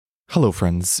Hello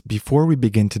friends, before we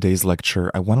begin today's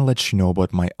lecture, I want to let you know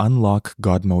about my Unlock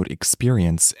God Mode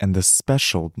experience and the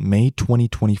special May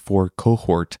 2024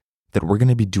 cohort that we're going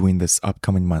to be doing this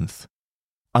upcoming month.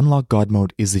 Unlock God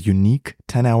Mode is a unique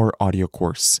 10-hour audio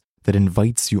course that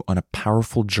invites you on a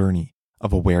powerful journey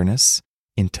of awareness,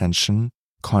 intention,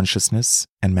 consciousness,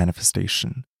 and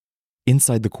manifestation.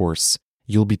 Inside the course,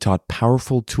 you'll be taught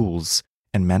powerful tools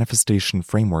and manifestation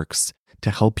frameworks to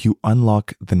help you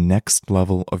unlock the next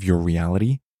level of your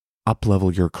reality,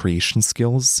 up-level your creation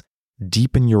skills,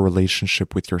 deepen your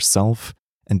relationship with yourself,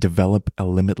 and develop a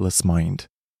limitless mind,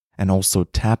 and also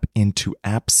tap into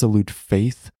absolute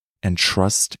faith and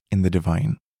trust in the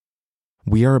divine.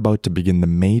 We are about to begin the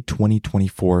May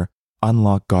 2024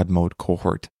 Unlock God Mode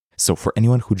cohort. So for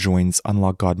anyone who joins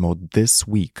Unlock God Mode this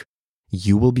week,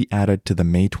 you will be added to the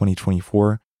May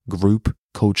 2024 group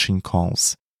coaching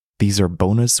calls. These are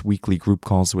bonus weekly group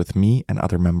calls with me and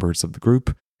other members of the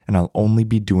group, and I'll only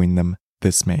be doing them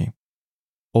this May.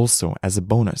 Also, as a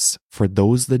bonus, for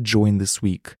those that join this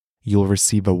week, you'll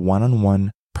receive a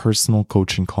one-on-one personal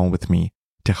coaching call with me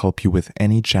to help you with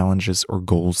any challenges or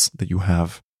goals that you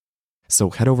have.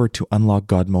 So head over to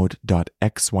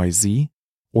unlockgodmode.xyz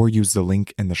or use the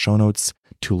link in the show notes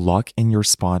to lock in your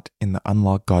spot in the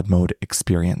Unlock God Mode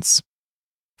experience.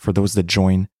 For those that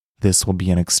join, this will be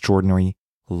an extraordinary,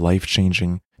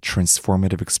 life-changing,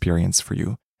 transformative experience for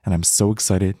you, and I'm so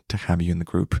excited to have you in the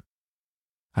group.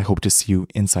 I hope to see you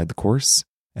inside the course,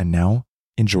 and now,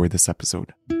 enjoy this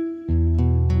episode.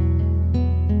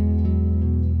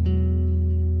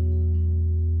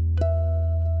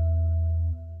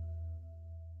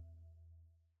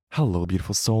 Hello,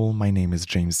 beautiful soul. My name is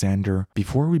James Zander.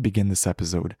 Before we begin this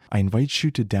episode, I invite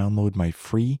you to download my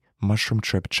free Mushroom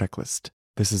Trip Checklist.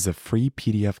 This is a free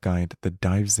PDF guide that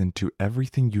dives into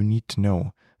everything you need to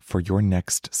know for your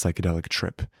next psychedelic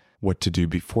trip. What to do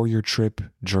before your trip,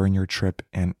 during your trip,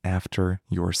 and after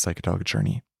your psychedelic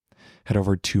journey. Head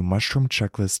over to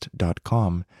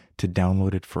mushroomchecklist.com to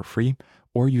download it for free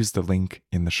or use the link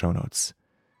in the show notes.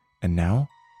 And now,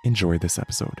 enjoy this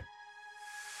episode.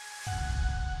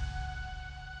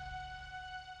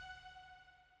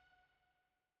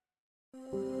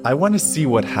 I want to see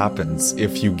what happens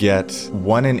if you get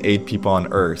 1 in 8 people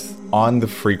on Earth on the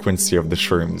frequency of the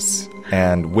shrooms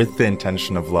and with the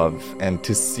intention of love, and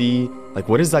to see,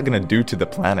 what is that going to do to the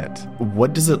planet?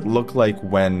 What does it look like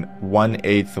when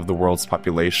 1/8 of the world's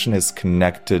population is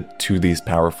connected to these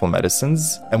powerful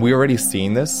medicines? And we're already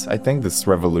seeing this, I think, this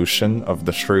revolution of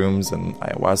the shrooms and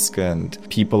ayahuasca, and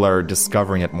people are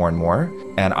discovering it more and more.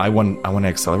 And I want to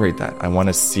accelerate that. I want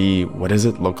to see, what does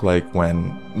it look like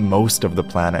when most of the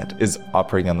planet is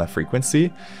operating on that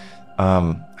frequency?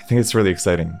 I think it's really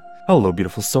exciting. Hello,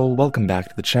 beautiful soul. Welcome back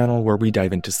to the channel where we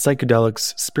dive into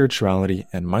psychedelics, spirituality,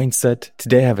 and mindset.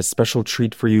 Today I have a special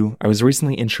treat for you. I was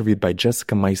recently interviewed by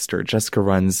Jessica Meister. Jessica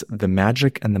runs the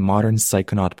Magic and the Modern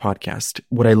Psychonaut podcast.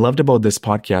 What I loved about this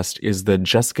podcast is that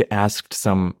Jessica asked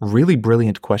some really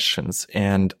brilliant questions,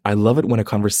 and I love it when a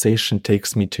conversation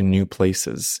takes me to new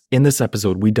places. In this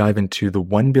episode, we dive into the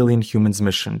 1 billion humans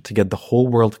mission to get the whole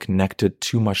world connected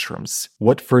to mushrooms.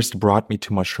 What first brought me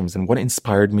to mushrooms and what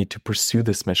inspired me to pursue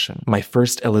this mission? My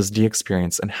first LSD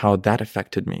experience and how that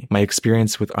affected me. My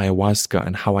experience with ayahuasca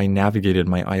and how I navigated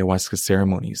my ayahuasca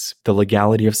ceremonies. The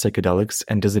legality of psychedelics,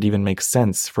 and does it even make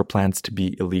sense for plants to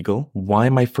be illegal? Why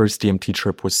my first DMT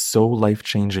trip was so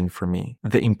life-changing for me.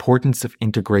 The importance of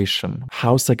integration.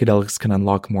 How psychedelics can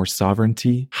unlock more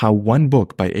sovereignty. How one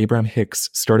book by Abraham Hicks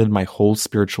started my whole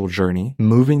spiritual journey.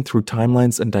 Moving through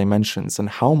timelines and dimensions, and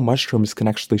how mushrooms can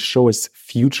actually show us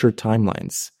future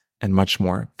timelines. And much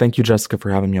more. Thank you, Jessica,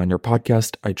 for having me on your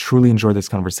podcast. I truly enjoyed this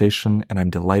conversation, and I'm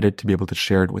delighted to be able to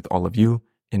share it with all of you.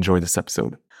 Enjoy this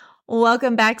episode.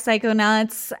 Welcome back,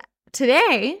 Psychonauts.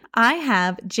 Today, I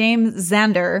have James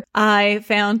Zander. I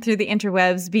found through the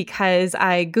interwebs because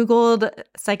I Googled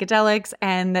psychedelics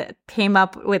and came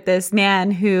up with this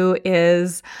man who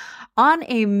is on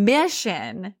a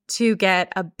mission to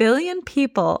get 1 billion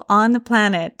people on the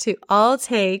planet to all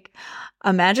take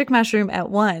a magic mushroom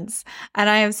at once. And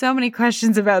I have so many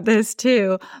questions about this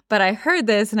too, but I heard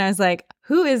this and I was like,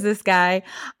 who is this guy?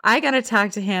 I got to talk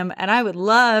to him, and I would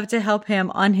love to help him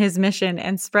on his mission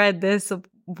and spread this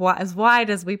as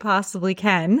wide as we possibly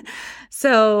can.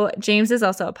 So James is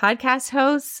also a podcast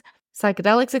host,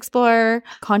 psychedelics explorer,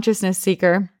 consciousness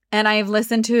seeker. And I've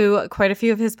listened to quite a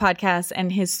few of his podcasts,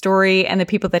 and his story and the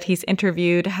people that he's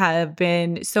interviewed have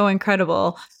been so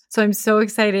incredible. So I'm so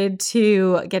excited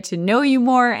to get to know you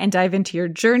more and dive into your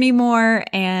journey more.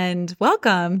 And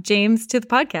welcome, James, to the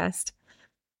podcast.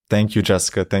 Thank you,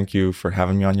 Jessica. Thank you for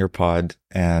having me on your pod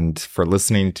and for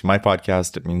listening to my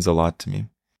podcast. It means a lot to me.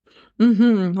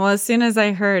 Well, as soon as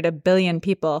I heard 1 billion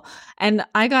people, and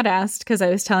I got asked because I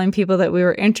was telling people that we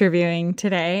were interviewing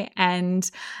today,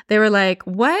 and they were like,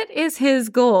 what is his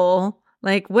goal?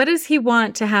 Like, what does he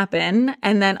want to happen?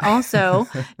 And then also,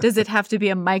 does it have to be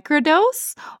a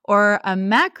microdose or a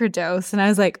macrodose? And I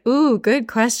was like, ooh, good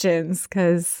questions,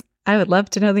 because I would love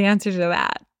to know the answer to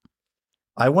that.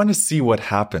 I want to see what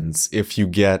happens if you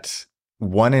get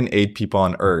 1 in 8 people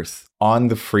on Earth on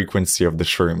the frequency of the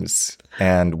shrooms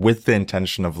and with the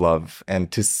intention of love, and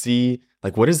to see,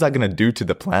 like, what is that going to do to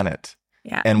the planet?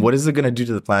 Yeah. And what is it going to do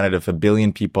to the planet if 1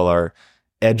 billion people are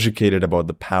educated about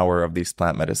the power of these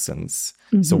plant medicines?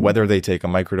 So whether they take a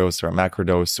microdose or a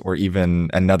macrodose or even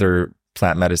another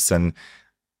plant medicine,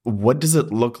 what does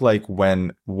it look like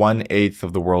when 1/8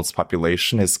 of the world's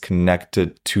population is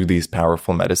connected to these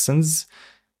powerful medicines?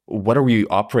 What are we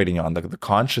operating on? The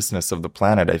consciousness of the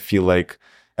planet, I feel like,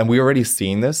 and we're already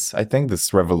seeing this, I think,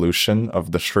 this revolution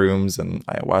of the shrooms and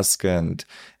ayahuasca,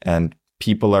 and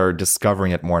people are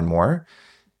discovering it more and more.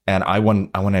 And I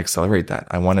want to accelerate that.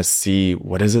 I want to see,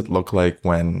 what does it look like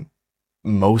when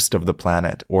most of the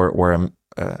planet or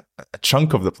a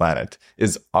chunk of the planet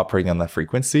is operating on that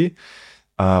frequency.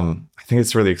 I think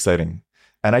it's really exciting.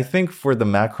 And I think for the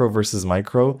macro versus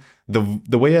micro,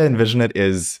 the way I envision it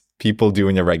is people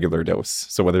doing a regular dose.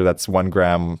 So whether that's 1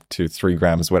 gram to 3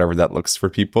 grams, whatever that looks for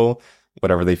people,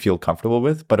 whatever they feel comfortable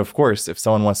with. But of course, if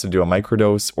someone wants to do a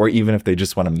microdose, or even if they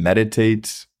just want to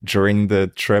meditate during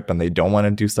the trip and they don't want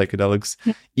to do psychedelics,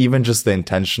 even just the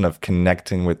intention of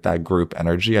connecting with that group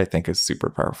energy, I think is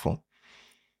super powerful.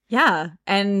 Yeah.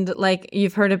 And like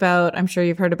I'm sure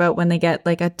you've heard about when they get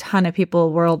like a ton of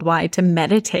people worldwide to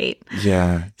meditate.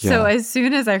 Yeah. So as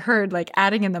soon as I heard like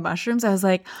adding in the mushrooms, I was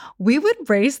like, we would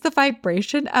raise the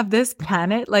vibration of this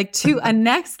planet like to a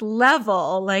next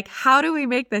level. Like, how do we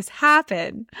make this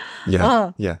happen?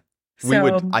 Yeah.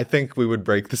 I think we would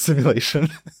break the simulation.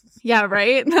 Yeah,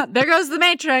 right? There goes the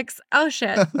Matrix. Oh,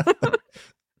 shit.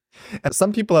 And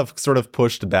some people have sort of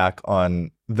pushed back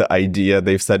on the idea.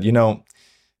 They've said,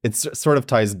 it sort of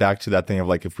ties back to that thing of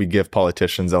like, if we give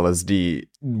politicians LSD,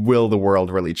 will the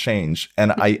world really change?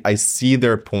 And I see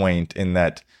their point in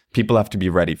that people have to be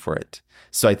ready for it.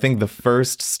 So I think the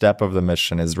first step of the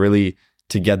mission is really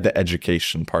to get the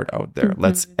education part out there.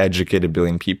 Let's educate 1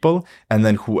 billion people. And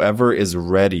then whoever is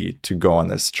ready to go on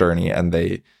this journey, and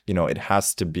they, it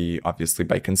has to be obviously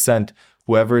by consent,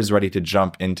 whoever is ready to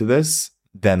jump into this,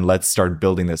 then let's start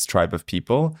building this tribe of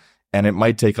people. And it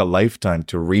might take a lifetime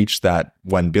to reach that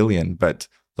 1 billion, but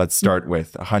let's start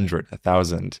with 100,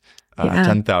 1,000,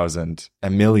 10,000,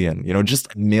 1 million.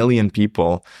 Just 1 million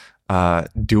people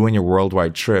doing a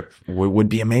worldwide trip would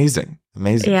be amazing.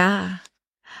 Amazing. Yeah.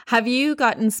 Have you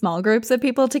gotten small groups of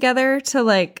people together to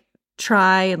like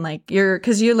try and like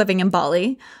because you're living in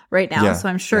Bali right now, Yeah, so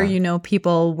I'm sure you know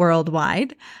people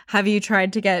worldwide. Have you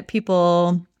tried to get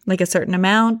people like a certain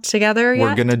amount together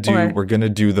yet? We're gonna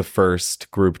do the first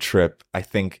group trip. I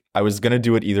think I was gonna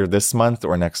do it either this month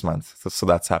or next month. So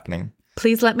that's happening.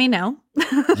 Please let me know.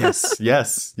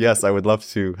 Yes. I would love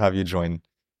to have you join.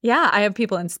 Yeah, I have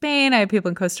people in Spain. I have people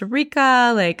in Costa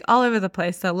Rica, like all over the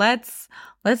place. So let's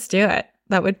do it.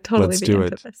 That would totally be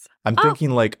into this. I'm thinking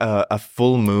like a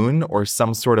full moon or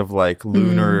some sort of like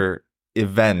lunar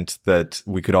event that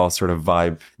we could all sort of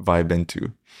vibe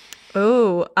into.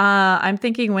 Oh, I'm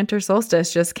thinking winter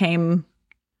solstice just came,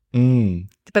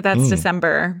 but that's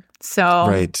December. So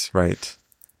right.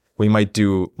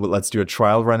 Let's do a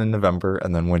trial run in November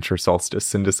and then winter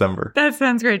solstice in December. That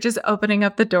sounds great. Just opening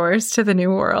up the doors to the new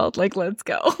world. Like, let's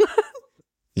go.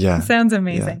 Yeah. Sounds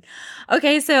amazing. Yeah.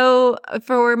 Okay, so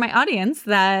for my audience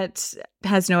that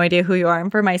has no idea who you are, and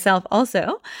for myself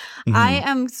also, I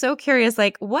am so curious,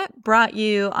 like, what brought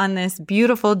you on this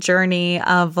beautiful journey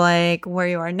of like where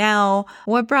you are now?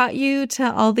 What brought you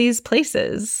to all these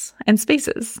places and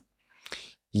spaces?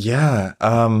 Yeah.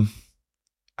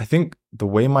 I think the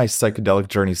way my psychedelic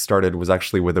journey started was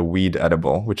actually with a weed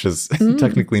edible, which is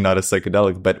technically not a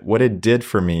psychedelic, but what it did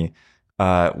for me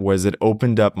was it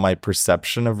opened up my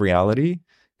perception of reality,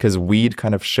 because weed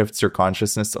kind of shifts your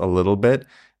consciousness a little bit,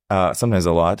 sometimes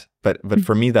a lot. But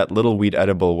for me, that little weed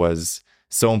edible was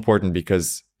so important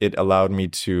because it allowed me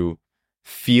to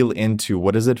feel into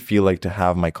what does it feel like to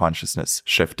have my consciousness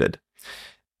shifted.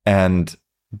 And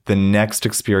the next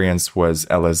experience was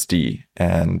LSD.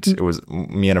 And it was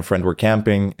me and a friend were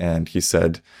camping, and he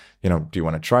said, do you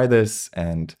want to try this?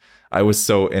 And I was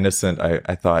so innocent.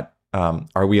 I thought,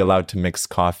 are we allowed to mix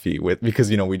coffee with, because,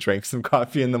 we drank some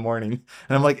coffee in the morning.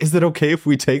 And I'm like, is it okay if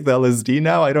we take the LSD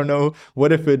now? I don't know.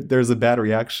 What if there's a bad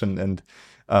reaction?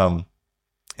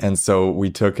 And so we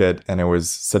took it, and it was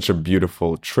such a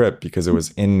beautiful trip because it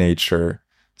was in nature,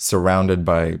 surrounded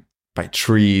by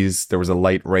trees. There was a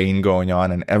light rain going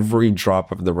on, and every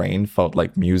drop of the rain felt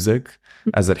like music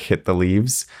as it hit the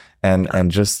leaves.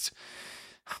 And just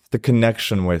the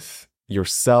connection with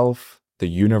yourself, the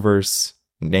universe,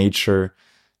 nature.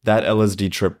 That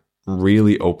LSD trip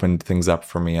really opened things up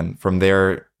for me. And from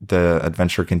there, the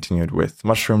adventure continued with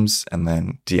mushrooms and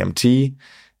then DMT.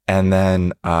 And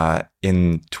then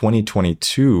in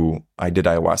 2022, I did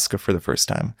ayahuasca for the first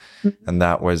time. And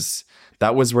that was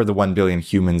where the 1 billion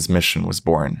humans mission was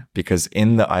born. Because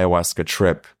in the ayahuasca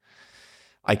trip,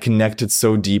 I connected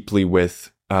so deeply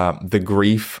with the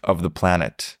grief of the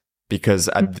planet. Because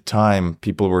at the time,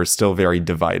 people were still very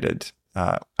divided.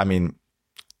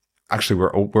 Actually,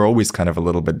 we're always kind of a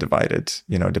little bit divided,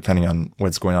 depending on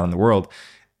what's going on in the world.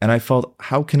 And I felt,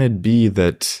 how can it be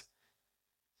that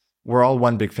we're all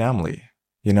one big family?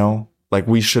 Like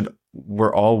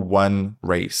we're all one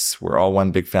race. We're all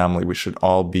one big family. We should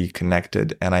all be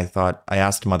connected. And I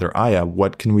asked Mother Aya,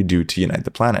 what can we do to unite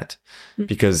the planet?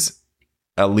 Because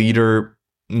a leader,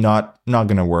 not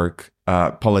going to work.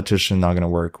 Politician, not going to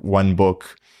work. One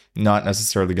book, not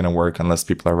necessarily going to work unless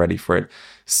people are ready for it.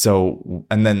 So,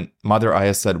 and then Mother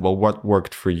Aya said, well, what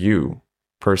worked for you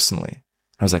personally?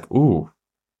 I was like, ooh,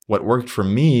 what worked for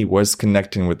me was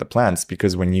connecting with the plants,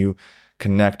 because when you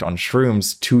connect on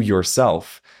shrooms to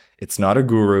yourself, it's not a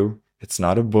guru, it's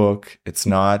not a book, it's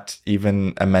not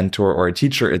even a mentor or a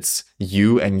teacher, it's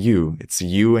you and you. It's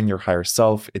you and your higher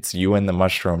self, it's you and the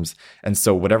mushrooms. And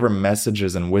so whatever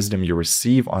messages and wisdom you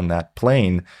receive on that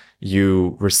plane,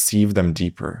 you receive them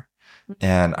deeper.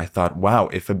 And I thought, wow,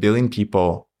 if 1 billion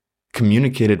people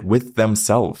communicated with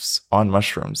themselves on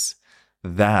mushrooms,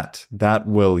 that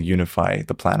will unify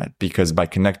the planet. Because by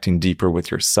connecting deeper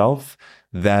with yourself,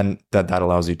 then that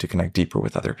allows you to connect deeper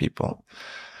with other people.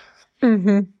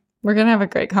 Mm-hmm. We're going to have a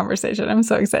great conversation. I'm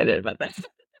so excited about this.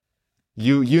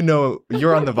 You're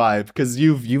on the vibe because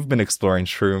you've been exploring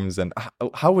shrooms. And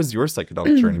how was your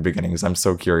psychedelic journey beginnings? I'm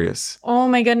so curious. Oh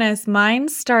my goodness. Mine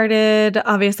started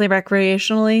obviously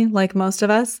recreationally, like most of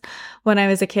us, when I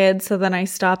was a kid. So then I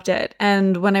stopped it.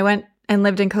 And when I went and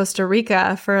lived in Costa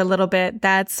Rica for a little bit,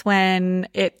 that's when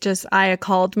Aya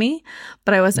called me,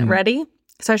 but I wasn't ready.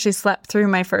 So I actually slept through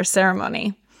my first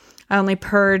ceremony. I only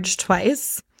purged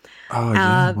twice. Oh,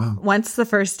 yeah. Wow. Once the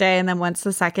first day and then once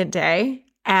the second day.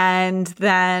 And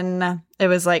then it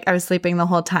was like I was sleeping the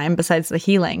whole time besides the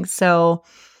healing. So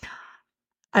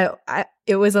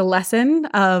it was a lesson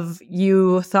of,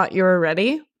 you thought you were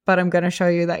ready, but I'm going to show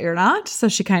you that you're not. So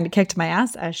she kind of kicked my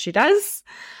ass, as she does.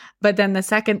 But then the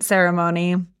second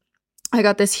ceremony, I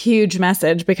got this huge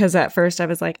message, because at first I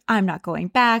was like, I'm not going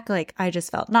back. Like, I just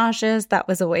felt nauseous. That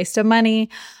was a waste of money.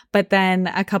 But then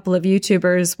a couple of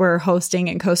YouTubers were hosting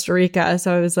in Costa Rica.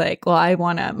 So I was like, well,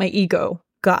 my ego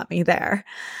got me there.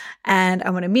 And I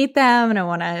want to meet them and I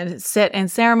want to sit in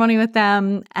ceremony with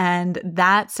them. And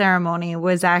that ceremony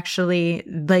was actually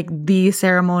like the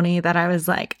ceremony that I was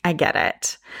like, I get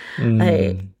it.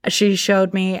 Like, she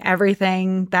showed me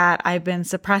everything that I've been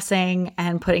suppressing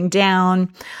and putting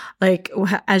down. Like,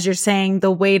 as you're saying,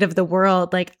 the weight of the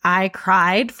world, like I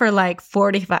cried for like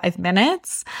 45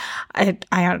 minutes. I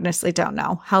honestly don't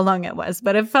know how long it was,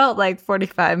 but it felt like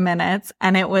 45 minutes,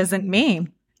 and it wasn't me.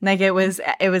 Like it was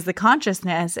the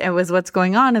consciousness. It was what's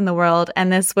going on in the world.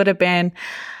 And this would have been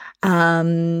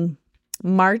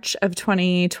March of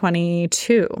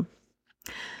 2022.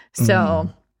 So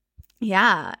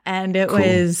yeah. And it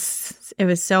was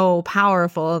so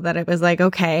powerful that it was like,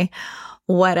 okay,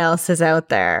 what else is out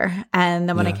there? And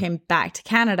then when I came back to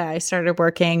Canada, I started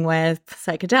working with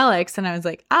psychedelics, and I was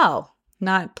like, oh,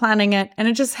 not planning it. And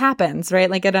it just happens, right?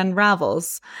 Like it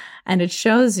unravels and it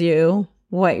shows you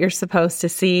what you're supposed to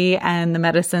see and the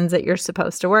medicines that you're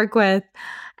supposed to work with.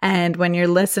 And when you're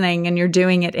listening and you're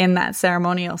doing it in that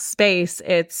ceremonial space,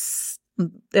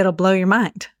 it'll blow your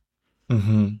mind.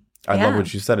 I love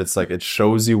what you said. It's like, it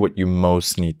shows you what you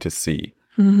most need to see.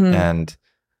 And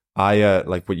I,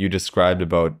 like what you described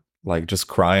about like just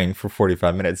crying for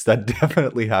 45 minutes, that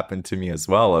definitely happened to me as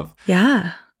well.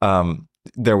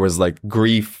 There was like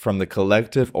grief from the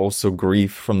collective, also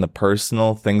grief from the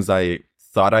personal, things I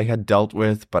thought I had dealt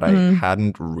with, but I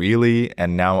hadn't really.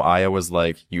 And now Aya was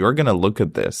like, you're going to look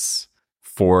at this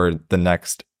for the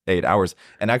next 8 hours.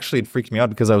 And actually it freaked me out,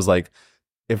 because I was like,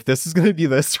 if this is going to be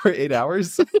this for 8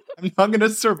 hours, I'm not going to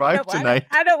survive tonight.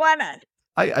 I don't want it.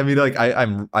 I mean, like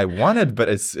I want it, but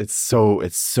it's so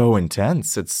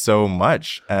intense. It's so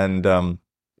much. And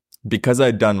because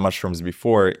I'd done mushrooms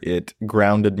before, it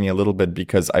grounded me a little bit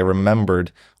because I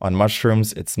remembered on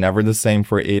mushrooms, it's never the same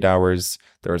for 8 hours.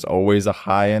 There's always a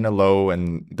high and a low,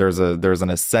 and there's an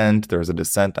ascent, there's a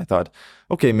descent. I thought,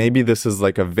 okay, maybe this is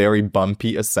like a very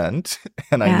bumpy ascent,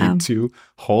 and I Yeah. need to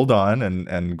hold on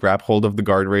and grab hold of the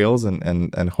guardrails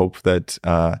and hope that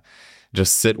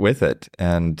just sit with it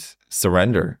and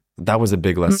surrender. That was a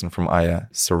big lesson from Aya.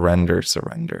 Surrender,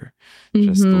 surrender.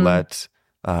 Just Mm-hmm.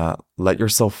 let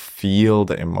yourself feel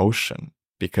the emotion,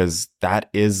 because that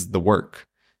is the work.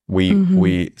 Mm-hmm.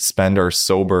 We spend our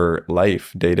sober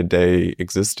life, day-to-day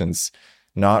existence,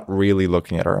 not really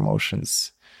looking at our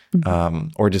emotions,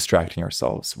 or distracting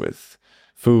ourselves with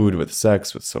food, with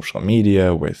sex, with social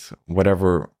media, with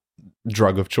whatever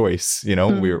drug of choice,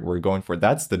 Mm-hmm. we're going for.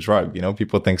 That's the drug.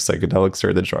 People think psychedelics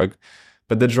are the drug,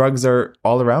 but the drugs are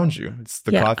all around you. It's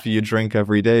the Yeah. coffee you drink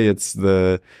every day. It's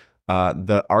the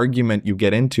argument you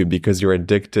get into because you're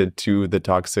addicted to the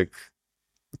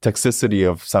toxicity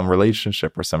of some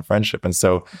relationship or some friendship. And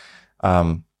so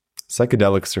um,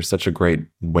 psychedelics are such a great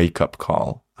wake up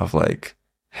call of like,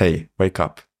 hey, wake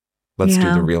up. Let's do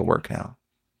the Yeah. real work now.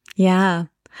 Yeah.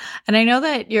 And I know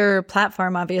that your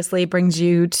platform obviously brings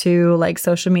you to like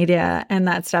social media and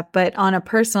that stuff, but on a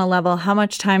personal level, how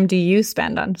much time do you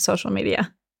spend on social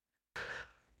media?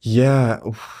 Yeah.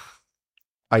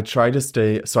 I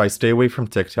stay away from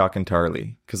TikTok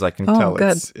entirely because I can Oh, tell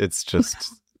good. it's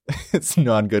just it's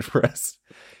not good for us.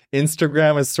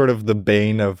 Instagram is sort of the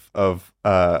bane of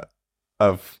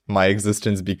my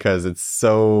existence because it's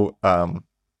so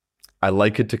I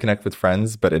like it to connect with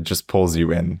friends, but it just pulls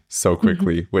you in so Mhm.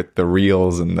 quickly with the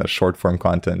reels and the short form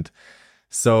content.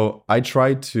 So I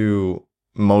try to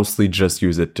mostly just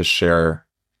use it to share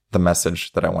the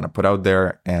message that I want to put out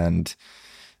there, and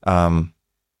um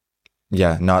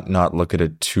yeah, not look at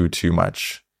it too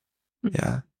much.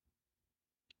 Yeah.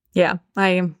 Yeah,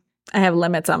 I have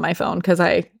limits on my phone because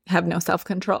I have no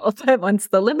self-control. But once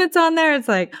the limit's on there, it's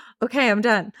like, okay, I'm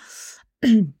done.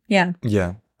 Yeah.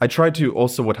 Yeah. I try to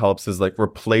also, what helps is like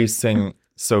replacing.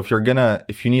 So if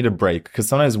you need a break, because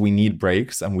sometimes we need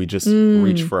breaks and we just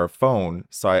reach Mm. for our phone.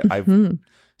 So I've Hmm.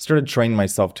 started training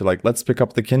myself to like, let's pick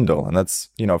up the Kindle, and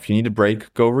if you need a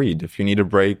break, go read. If you need a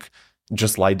break,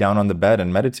 just lie down on the bed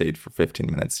and meditate for 15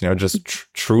 minutes, just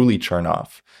truly turn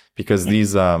off, because Yeah.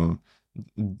 these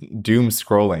doom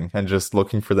scrolling and just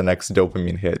looking for the next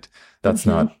dopamine hit,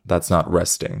 Hmm. that's not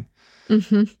resting.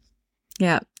 Hmm.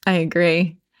 Yeah, I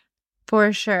agree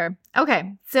for sure.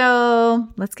 Okay, so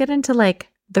let's get into like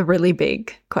the really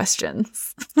big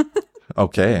questions.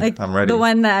 Okay, Like I'm the ready.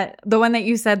 one that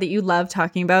you said that you love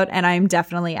talking about, and I'm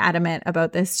definitely adamant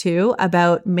about this too,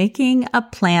 about making a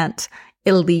plant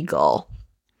illegal.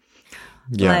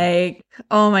 Yeah. Like,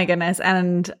 oh my goodness.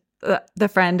 And the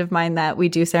friend of mine that we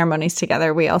do ceremonies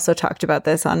together, we also talked about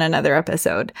this on another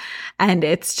episode. And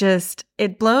it's just,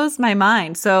 it blows my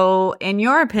mind. So, in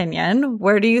your opinion,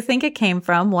 where do you think it came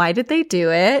from? Why did they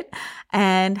do it?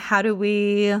 And how do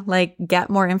we like get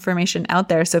more information out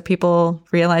there so people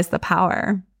realize the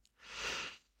power?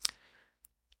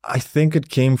 I think it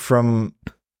came from.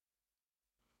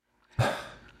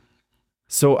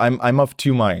 So I'm of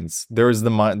two minds. There's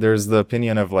the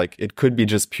opinion of like it could be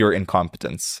just pure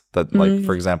incompetence, that like,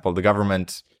 for Mm, example, the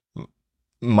government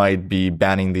might be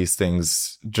banning these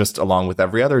things just along with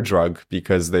every other drug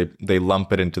because they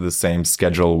lump it into the same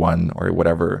Schedule 1 or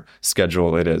whatever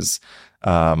schedule it is,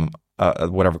 um,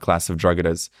 whatever class of drug it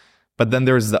is. But then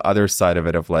there's the other side of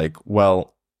it of like,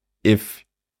 well, if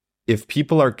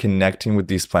people are connecting with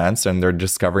these plants and they're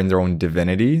discovering their own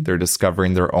divinity, they're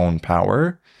discovering their own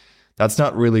power, that's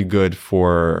not really good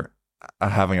for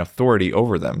having authority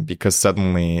over them, because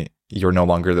suddenly you're no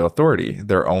longer the authority.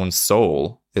 Their own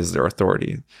soul is their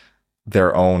authority.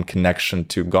 Their own connection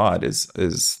to God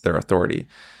is their authority.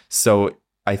 So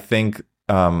I think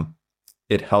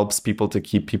it helps people to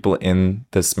keep people in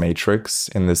this matrix,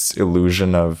 in this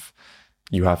illusion of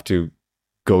you have to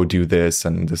go do this,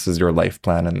 and this is your life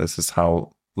plan, and this is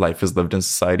how life is lived in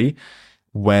society.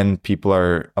 When people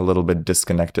are a little bit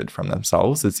disconnected from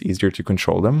themselves, it's easier to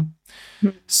control them.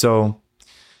 So,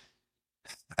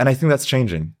 and I think that's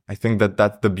changing. I think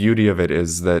that's the beauty of it,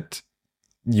 is that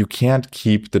you can't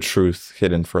keep the truth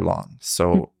hidden for long.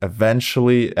 So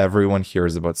eventually everyone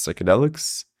hears about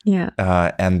psychedelics, yeah.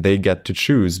 and they get to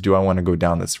choose, do I want to go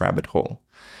down this rabbit hole?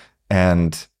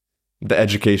 And the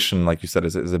education, like you said,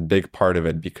 is a big part of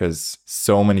it, because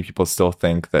so many people still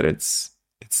think that it's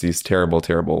these terrible,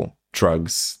 terrible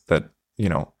drugs that,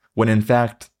 when in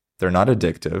fact they're not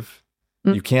addictive.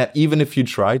 You can't, even if you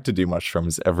tried to do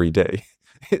mushrooms every day,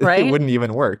 Right? it wouldn't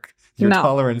even work. Your No.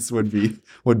 tolerance would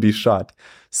be shot.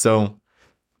 So,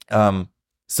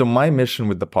 so my mission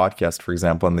with the podcast, for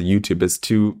example, and the YouTube is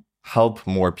to help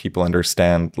more people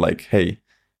understand, like, hey,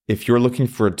 if you're looking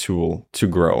for a tool to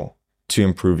grow, to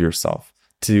improve yourself,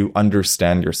 to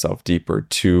understand yourself deeper,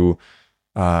 to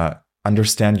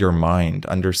understand your mind,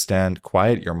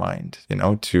 quiet your mind,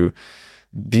 to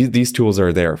these tools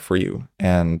are there for you.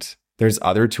 And there's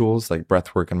other tools like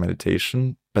breathwork and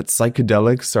meditation, but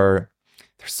psychedelics they're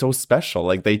so special.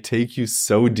 Like they take you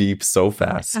so deep, so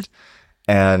fast.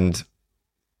 And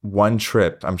one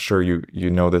trip, I'm sure you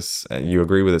know this, you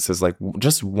agree with this, is like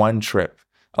just one trip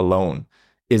alone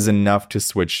is enough to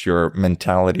switch your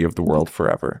mentality of the world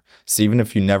forever. So even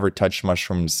if you never touch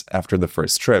mushrooms after the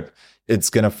first trip, it's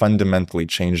going to fundamentally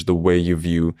change the way you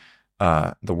view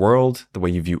the world, the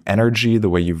way you view energy, the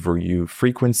way you view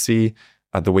frequency,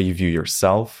 the way you view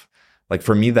yourself. Like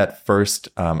for me, that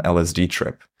first LSD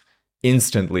trip,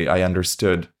 instantly I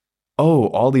understood, oh,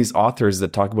 all these authors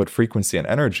that talk about frequency and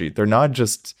energy, they're not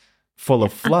just full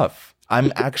of fluff.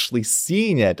 I'm actually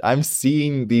seeing it. I'm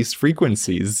seeing these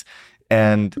frequencies.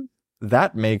 And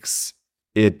that makes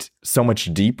it so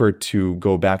much deeper to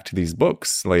go back to these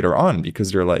books later on,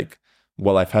 because you're like,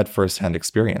 well, I've had firsthand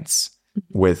experience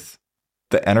with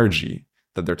the energy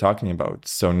that they're talking about.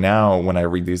 So now when I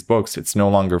read these books, it's no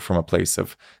longer from a place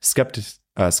of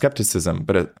skepticism,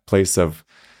 but a place of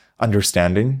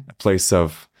understanding, a place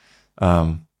of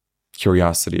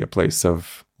curiosity, a place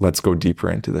of let's go deeper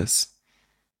into this.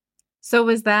 So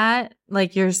was that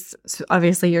like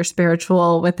obviously you're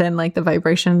spiritual within like the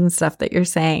vibration and stuff that you're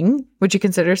saying? Would you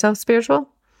consider yourself spiritual?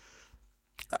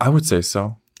 I would say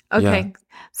so. Okay. Yeah.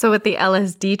 So with the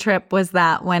LSD trip, was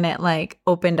that when it like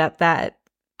opened up that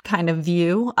kind of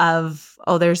view of,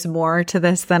 oh, there's more to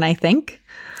this than I think?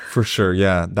 For sure.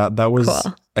 Yeah. That was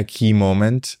cool. A key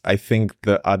moment. I think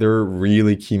the other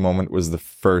really key moment was the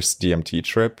first DMT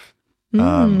trip.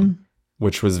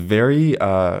 Which was very,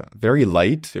 very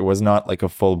light. It was not like a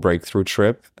full breakthrough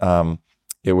trip.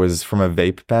 It was from a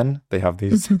vape pen. They have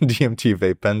these DMT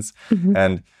vape pens.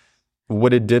 And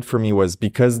what it did for me was,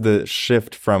 because the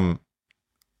shift from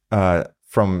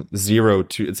zero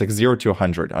to, it's like 0 to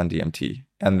 100 on DMT.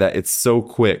 And that it's so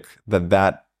quick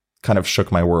that kind of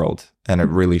shook my world. And it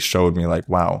really showed me like,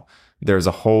 wow, there's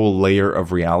a whole layer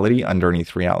of reality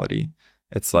underneath reality.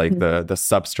 It's like the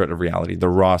substrate of reality, the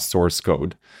raw source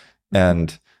code.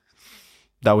 And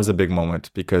that was a big moment,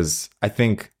 because I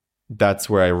think that's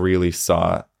where I really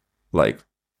saw like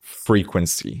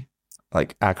frequency,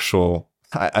 like actual,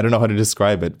 I don't know how to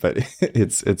describe it, but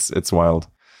it's wild.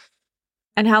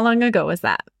 And how long ago was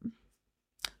that?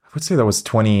 I would say that was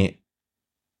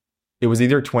it was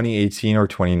either 2018 or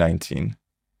 2019.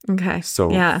 Okay.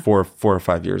 So yeah. 4 or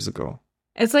 5 years ago.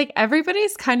 It's like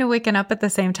everybody's kind of waking up at the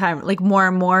same time. Like more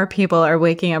and more people are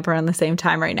waking up around the same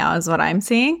time right now is what I'm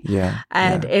seeing. Yeah.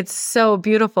 And it's so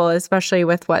beautiful, especially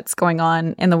with what's going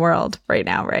on in the world right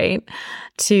now, right?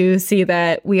 To see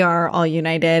that we are all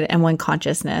united in one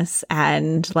consciousness,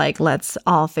 and like, let's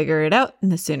all figure it out.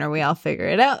 And the sooner we all figure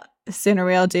it out, the sooner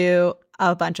we all do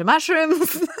a bunch of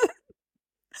mushrooms,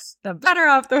 the better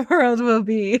off the world will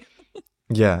be.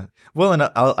 Yeah. Well, and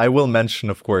I will mention,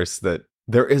 of course, that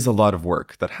there is a lot of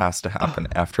work that has to happen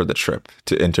after the trip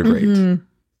to integrate.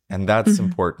 And that's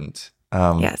important.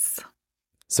 Yes.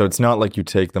 So it's not like you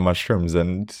take the mushrooms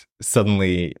and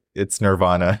suddenly it's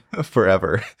nirvana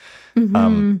forever.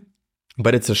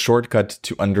 But it's a shortcut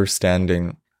to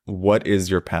understanding what is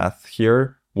your path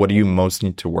here. What do you most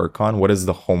need to work on? What is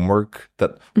the homework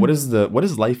what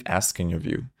is life asking of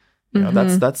you? You know,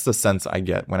 that's the sense I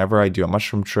get whenever I do a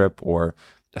mushroom trip, or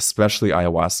especially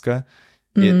ayahuasca.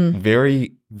 It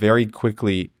very, very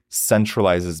quickly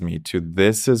centralizes me to,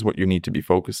 this is what you need to be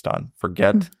focused on. For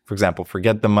example,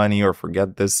 forget the money or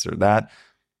forget this or that.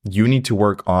 You need to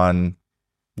work on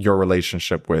your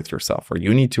relationship with yourself, or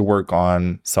you need to work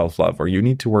on self-love, or you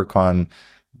need to work on,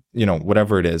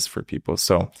 whatever it is for people.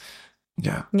 So,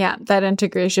 yeah. Yeah, that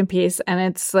integration piece. And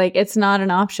it's like, it's not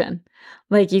an option.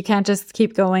 Like, you can't just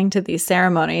keep going to these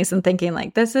ceremonies and thinking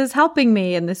like, this is helping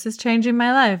me and this is changing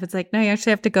my life. It's like, no, you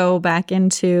actually have to go back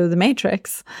into the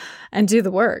matrix and do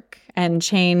the work and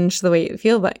change the way you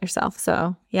feel about yourself.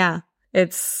 So yeah,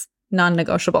 it's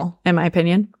non-negotiable in my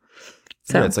opinion.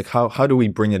 So yeah, it's like, how do we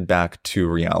bring it back to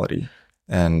reality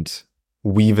and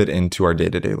weave it into our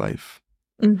day-to-day life?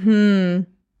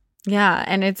 Yeah,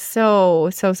 and it's so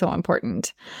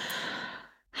important.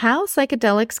 How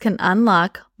psychedelics can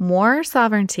unlock more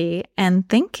sovereignty and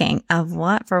thinking of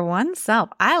what for oneself.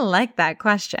 I like that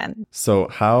question. So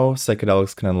how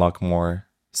psychedelics can unlock more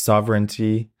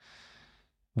sovereignty.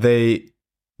 They,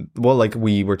 well, like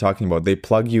we were talking about, they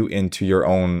plug you into your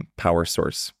own power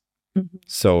source. Mhm.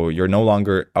 So you're no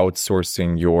longer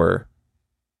outsourcing your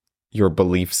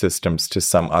belief systems to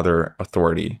some other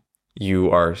authority. You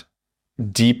are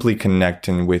deeply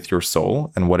connecting with your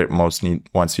soul and what it wants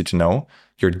you to know.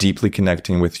 You're deeply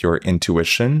connecting with your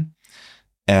intuition.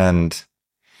 And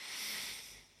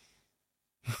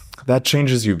that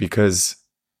changes you because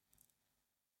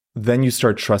then you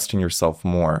start trusting yourself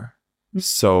more.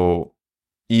 So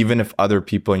even if other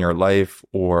people in your life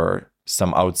or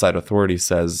some outside authority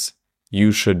says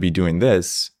you should be doing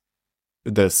this,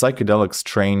 the psychedelics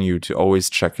train you to always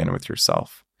check in with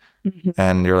yourself. Mhm.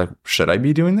 And you're like, should I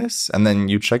be doing this? And then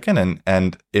you check in.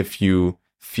 And if you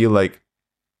feel like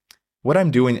what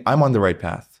I'm doing, I'm on the right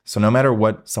path. So no matter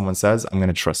what someone says, I'm going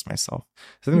to trust myself.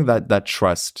 So I think that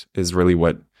trust is really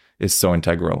what is so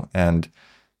integral. And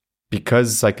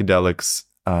because psychedelics,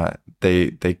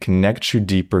 they connect you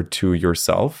deeper to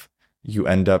yourself, you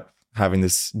end up having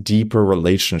this deeper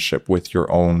relationship with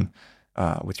your own,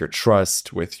 with your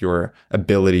trust, with your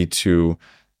ability to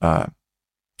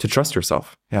trust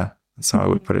yourself. Yeah, that's how I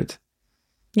would put it.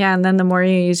 Yeah. And then the more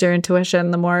you use your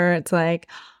intuition, the more it's like,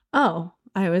 oh,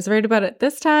 I was worried about it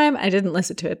this time. I didn't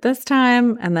listen to it this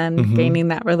time. And then gaining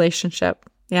that relationship.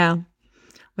 Yeah.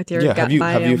 With your gut have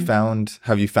biome.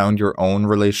 have you found your own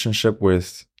relationship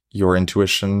with your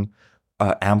intuition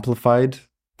amplified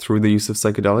through the use of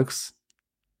psychedelics?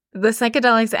 The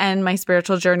psychedelics and my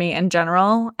spiritual journey in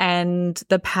general, and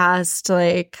the past,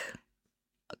 like,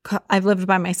 I've lived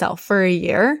by myself for a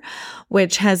year,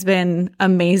 which has been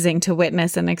amazing to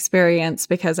witness and experience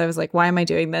because I was like, why am I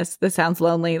doing this? This sounds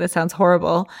lonely. This sounds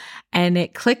horrible. And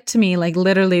it clicked to me like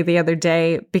literally the other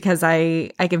day because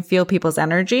I can feel people's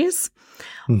energies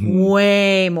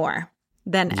way more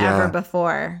than ever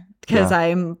before because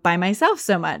I'm by myself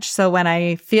so much. So when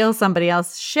I feel somebody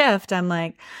else shift, I'm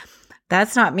like,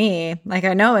 that's not me. Like,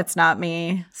 I know it's not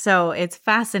me. So it's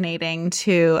fascinating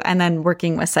and then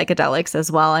working with psychedelics as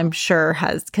well, I'm sure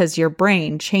because your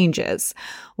brain changes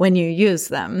when you use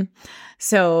them.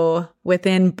 So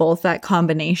within both that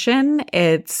combination,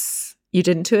 you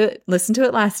didn't listen to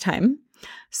it last time.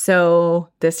 So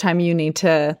this time you need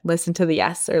to listen to the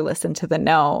yes or listen to the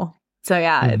no. So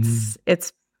yeah,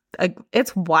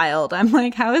 it's wild. I'm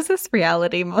like, how is this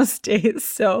reality most days?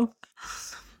 So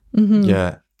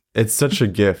yeah. It's such a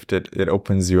gift. It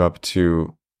opens you up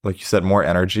to, like you said, more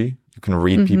energy. You can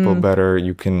read people better.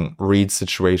 You can read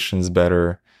situations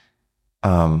better.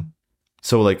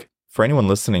 So like for anyone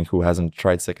listening who hasn't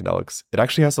tried psychedelics, it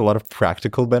actually has a lot of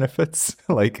practical benefits.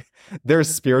 Like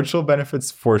there's spiritual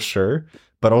benefits for sure,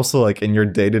 but also like in your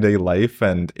day-to-day life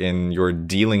and in your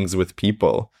dealings with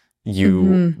people,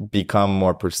 you become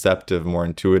more perceptive, more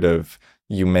intuitive.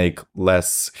 You make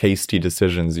less hasty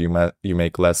decisions. You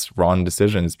make less wrong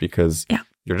decisions because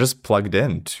you're just plugged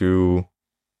in to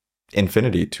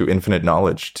infinity, to infinite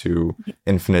knowledge, to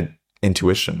infinite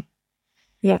intuition.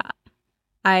 Yeah.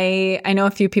 I know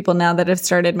a few people now that have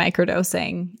started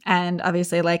microdosing, and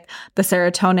obviously like the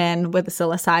serotonin with the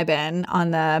psilocybin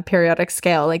on the periodic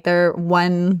scale, like they're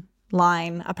one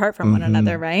line apart from one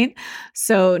another, right?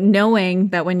 So knowing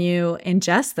that when you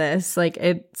ingest this, like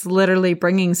it's literally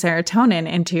bringing serotonin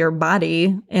into your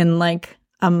body in like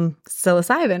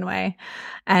psilocybin way.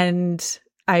 And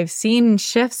I've seen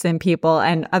shifts in people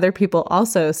and other people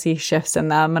also see shifts in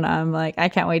them. And I'm like, I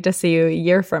can't wait to see you a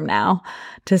year from now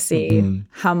to see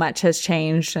how much has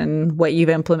changed and what you've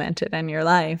implemented in your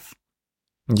life.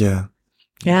 Yeah.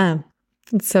 Yeah.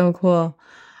 It's so cool.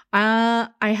 I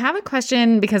have a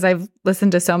question because I've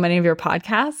listened to so many of your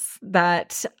podcasts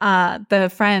that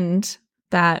the friend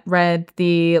that read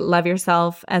the Love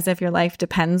Yourself as If Your Life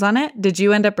Depends on It, did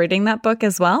you end up reading that book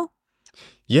as well?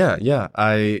 Yeah.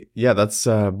 That's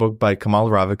a book by Kamal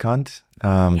Ravikant.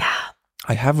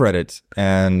 I have read it,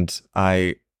 and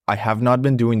I have not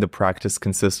been doing the practice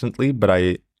consistently, but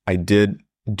I did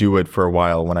do it for a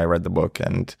while when I read the book,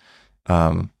 and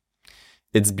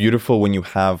it's beautiful when you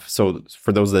have, so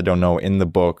for those that don't know, in the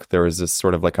book, there is this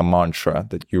sort of like a mantra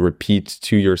that you repeat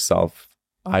to yourself,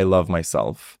 I love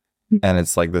myself. And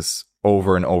it's like this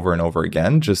over and over and over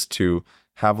again, just to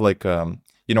have like,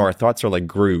 our thoughts are like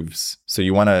grooves. So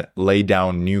you want to lay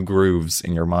down new grooves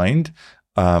in your mind.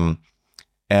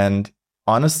 And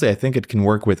honestly, I think it can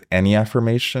work with any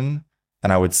affirmation.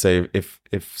 And I would say if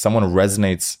someone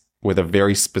resonates with a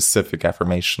very specific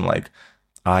affirmation, like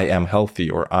I am healthy,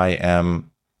 or I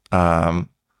am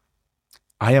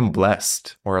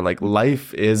blessed, or like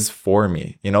life is for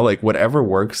me, like whatever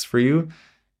works for you,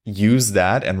 use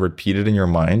that and repeat it in your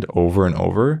mind over and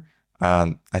over.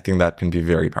 I think that can be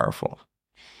very powerful.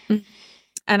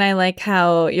 And I like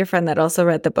how your friend that also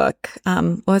read the book,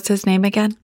 what's his name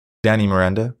again? Danny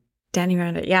Miranda. Danny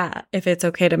Miranda. Yeah, if it's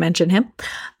okay to mention him.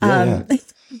 Yeah.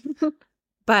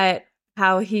 But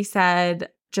how he said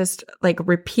just like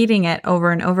repeating it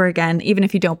over and over again, even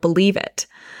if you don't believe it,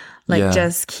 like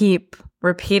just keep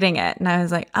repeating it. And I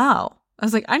was like,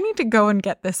 I need to go and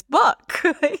get this book.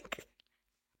 Like,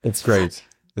 it's great.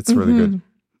 It's really good.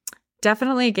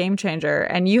 Definitely a game changer.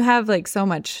 And you have like so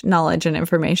much knowledge and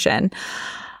information.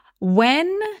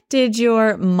 When did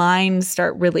your mind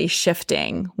start really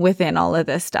shifting within all of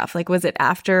this stuff? Like, was it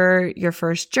after your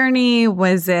first journey?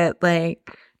 Was it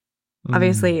like,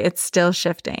 obviously it's still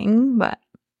shifting, but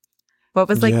what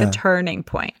was like the turning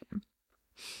point?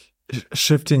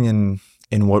 Shifting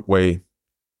in what way?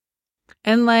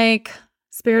 And like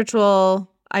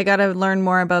spiritual, I got to learn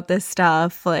more about this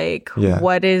stuff. Like,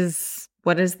 what is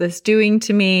this doing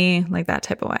to me? Like that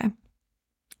type of way.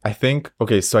 I think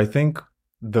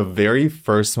the very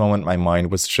first moment my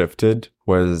mind was shifted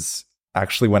was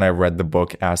actually when I read the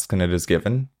book Ask and It Is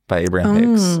Given by Abraham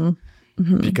Hicks,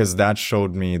 because that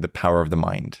showed me the power of the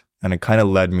mind. And it kind of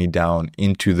led me down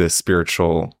into the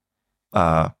spiritual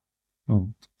bookstore,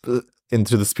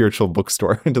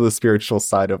 into the spiritual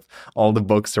side of all the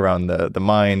books around the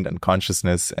mind and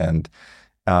consciousness. And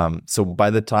so by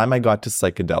the time I got to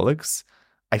psychedelics,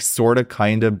 I sort of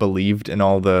kind of believed in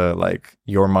all the like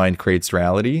your mind creates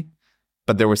reality,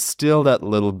 but there was still that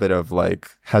little bit of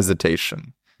like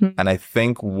hesitation. And I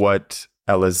think what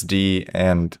LSD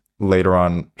and later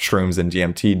on shrooms and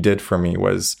DMT did for me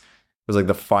was like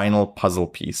the final puzzle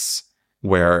piece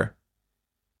where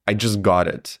I just got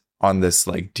it on this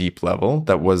like deep level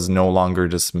that was no longer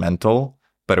just mental,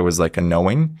 but it was like a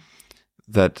knowing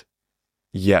that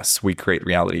yes, we create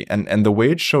reality. And the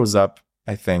way it shows up,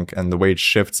 I think, and the way it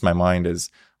shifts my mind is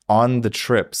on the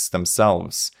trips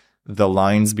themselves, the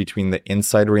lines between the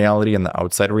inside reality and the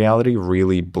outside reality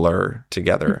really blur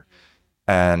together.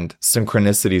 And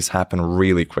synchronicities happen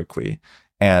really quickly.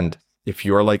 And if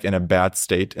you're like in a bad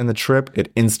state in the trip,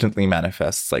 it instantly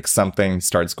manifests, like something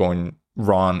starts going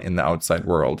wrong in the outside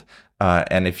world.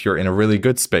 And if you're in a really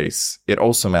good space, it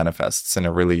also manifests in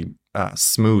a really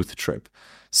smooth trip.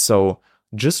 So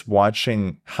just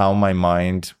watching how my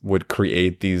mind would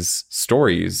create these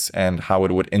stories and how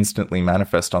it would instantly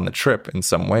manifest on the trip in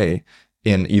some way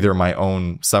in either my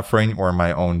own suffering or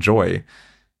my own joy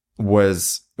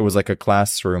was like a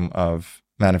classroom of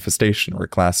manifestation or a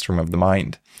classroom of the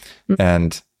mind.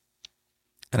 And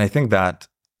I think that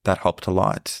helped a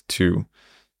lot to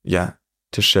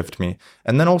shift me.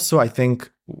 And then also I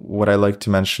think what I like to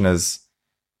mention is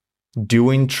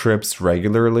doing trips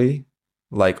regularly,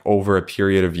 like over a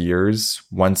period of years,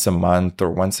 once a month or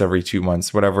once every 2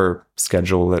 months, whatever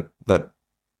schedule that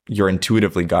you're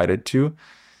intuitively guided to,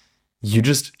 you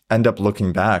just end up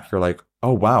looking back. You're like,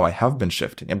 oh, wow, I have been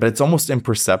shifting. But it's almost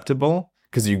imperceptible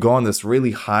because you go on this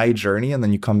really high journey and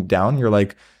then you come down. You're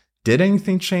like, did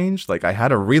anything change? Like I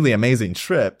had a really amazing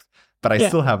trip, but I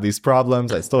still have these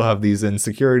problems. I still have these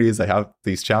insecurities. I have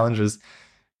these challenges.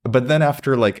 But then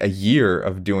after like a year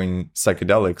of doing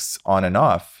psychedelics on and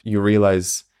off, you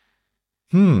realize,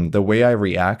 the way I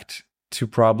react to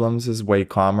problems is way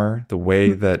calmer. The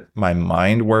way that my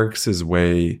mind works is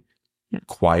way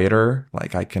quieter.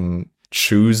 Like I can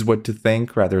choose what to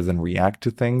think rather than react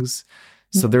to things.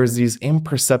 So there's these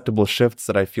imperceptible shifts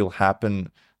that I feel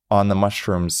happen on the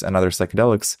mushrooms and other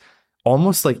psychedelics,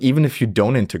 almost like even if you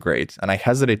don't integrate, and I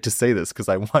hesitate to say this because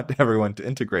I want everyone to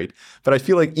integrate, but I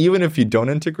feel like even if you don't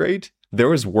integrate,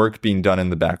 there is work being done in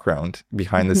the background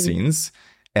behind the scenes,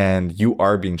 and you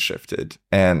are being shifted.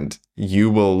 And you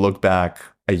will look back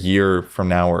a year from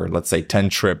now, or let's say 10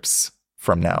 trips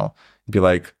from now, and be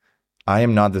like, I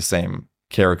am not the same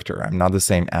character. I'm not the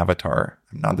same avatar.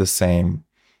 I'm not the same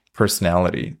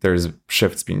personality. There's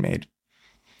shifts being made.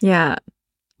 Yeah.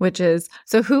 Which is,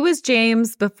 so who was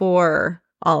James before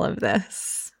all of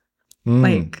this?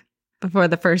 Like before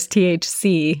the first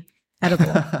THC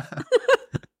edible?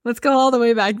 Let's go all the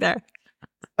way back there.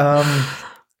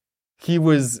 He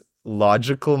was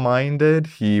logical minded.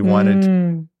 He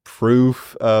wanted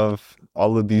proof of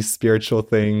all of these spiritual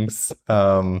things.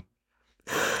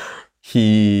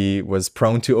 He was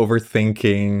prone to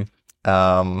overthinking.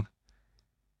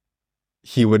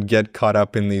 He would get caught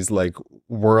up in these like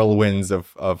whirlwinds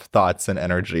of thoughts and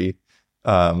energy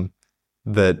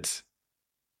that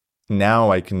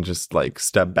now I can just like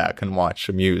step back and watch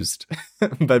amused.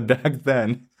 But back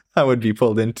then I would be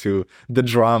pulled into the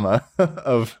drama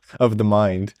of the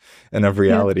mind and of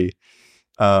reality.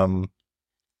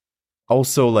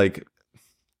 Also, like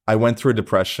I went through a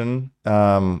depression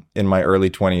in my early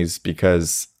 20s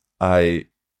because I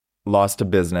lost a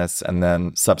business and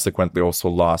then subsequently also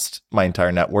lost my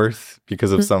entire net worth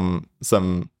because of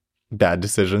some bad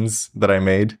decisions that I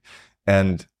made.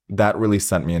 And that really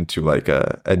sent me into like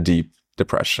a deep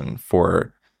depression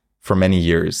for many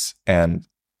years. And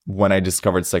when I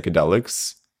discovered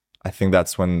psychedelics, I think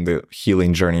that's when the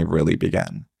healing journey really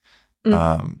began.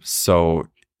 So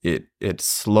it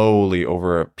slowly,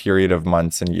 over a period of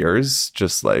months and years,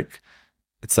 just like,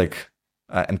 it's like,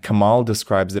 and Kamal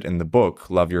describes it in the book,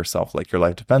 Love Yourself Like Your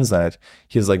Life Depends on It.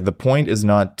 He's like, the point is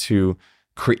not to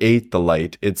create the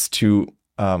light, it's to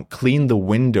clean the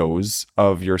windows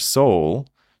of your soul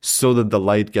so that the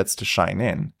light gets to shine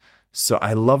in. So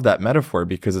I love that metaphor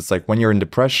because it's like when you're in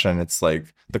depression, it's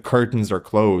like the curtains are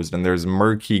closed and there's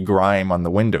murky grime on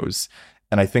the windows.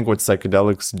 And I think what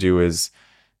psychedelics do is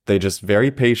they just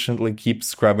very patiently keep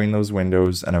scrubbing those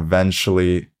windows, and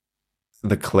eventually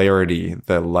the clarity,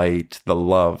 the light, the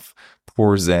love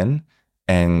pours in,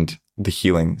 and the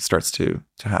healing starts to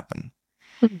happen.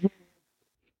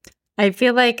 I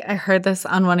feel like I heard this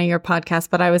on one of your podcasts,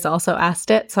 but I was also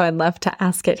asked it, so I'd love to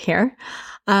ask it here.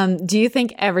 Do you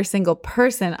think every single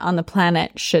person on the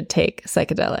planet should take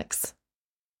psychedelics?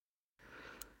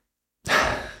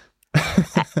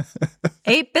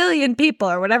 8 billion people,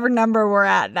 or whatever number we're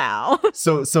at now.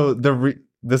 So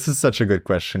this is such a good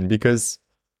question, because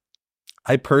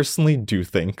I personally do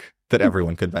think that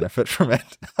everyone could benefit from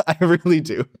it. I really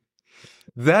do.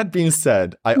 That being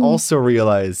said, I also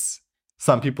realize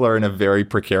some people are in a very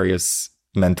precarious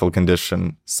mental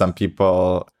condition. Some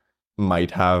people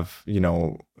might have,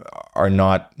 are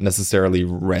not necessarily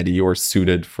ready or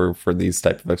suited for these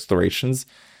type of explorations.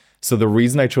 So the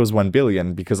reason I chose 1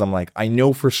 billion, because I'm like, I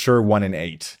know for sure 1 in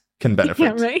 8 can benefit.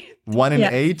 Yeah, right? 1 in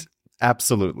 8,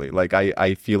 absolutely. Like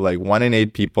I feel like 1 in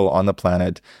 8 people on the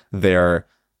planet, they are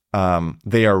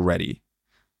ready.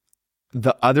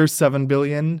 The other 7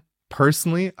 billion,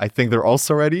 personally, I think they're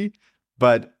also ready.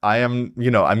 But I am,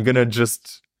 I'm going to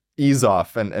just ease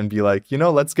off and be like,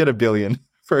 let's get 1 billion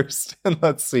first. And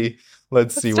let's see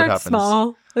what happens.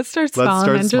 Small. Let's start small.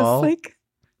 Start and small. Just like...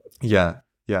 Yeah.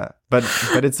 But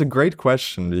it's a great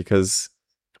question, because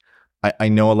I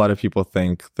know a lot of people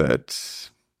think that,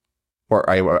 or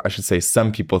I should say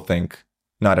some people think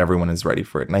not everyone is ready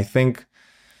for it. And I think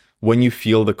when you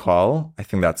feel the call, I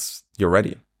think you're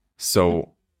ready. So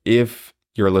if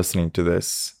you're listening to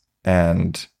this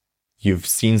and you've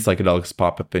seen psychedelics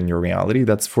pop up in your reality,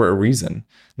 that's for a reason.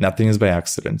 Nothing is by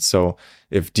accident. So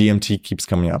if DMT keeps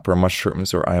coming up, or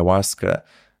mushrooms or ayahuasca,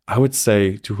 I would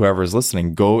say to whoever is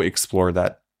listening, go explore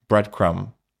that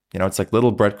breadcrumb. It's like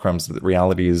little breadcrumbs that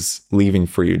reality is leaving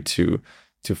for you to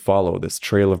follow, this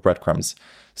trail of breadcrumbs.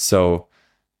 So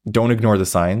don't ignore the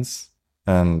signs,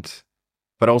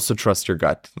 but also trust your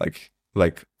gut.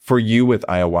 Like for you with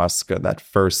ayahuasca, that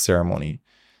first ceremony,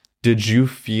 did you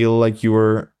feel like you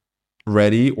were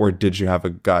ready, or did you have a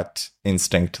gut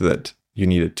instinct that you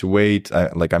needed to wait?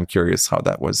 I'm curious how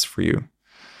that was for you.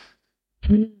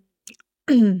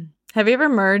 Have you ever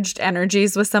merged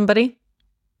energies with somebody?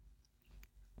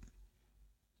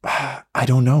 I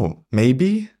don't know.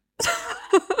 Maybe.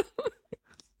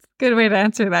 Good way to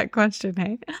answer that question,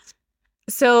 hey?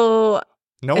 So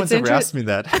no one's ever asked me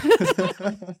that.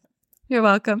 You're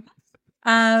welcome.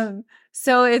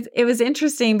 So it was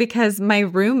interesting because my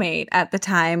roommate at the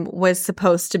time was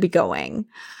supposed to be going,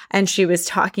 and she was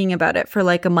talking about it for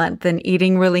like a month and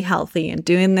eating really healthy and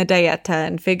doing the dieta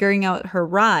and figuring out her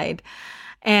ride.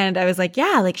 And I was like,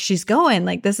 yeah, like she's going,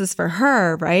 like this is for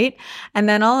her, right? And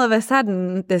then all of a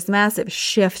sudden this massive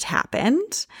shift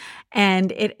happened,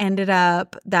 and it ended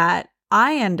up that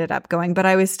I ended up going, but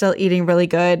I was still eating really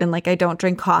good. And like, I don't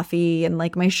drink coffee, and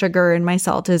like my sugar and my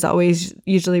salt is always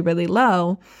usually really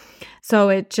low. So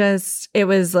it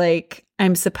was like,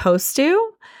 I'm supposed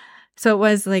to. So it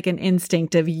was like an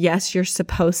instinct of, yes, you're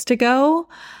supposed to go.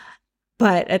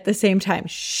 But at the same time,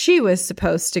 she was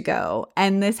supposed to go.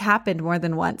 And this happened more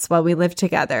than once while we lived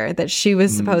together, that she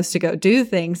was supposed to go do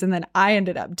things, and then I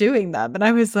ended up doing them. And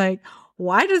I was like,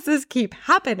 why does this keep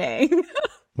happening?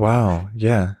 Wow.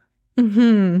 Yeah.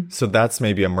 Mm-hmm. So that's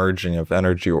maybe a merging of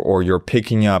energy, or you're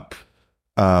picking up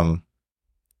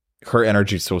her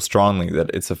energy so strongly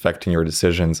that it's affecting your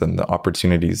decisions and the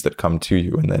opportunities that come to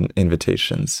you, and then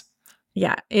invitations.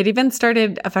 Yeah. It even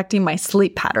started affecting my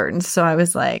sleep patterns. So I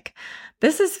was like,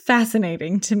 this is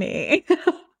fascinating to me.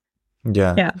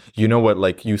 Yeah. You know what?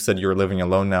 Like you said, you're living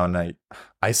alone now. And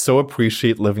I so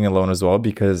appreciate living alone as well,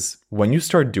 because when you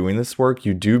start doing this work,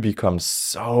 you do become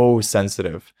so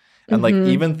sensitive. And like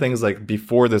even things like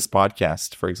before this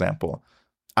podcast, for example,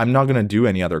 I'm not going to do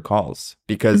any other calls,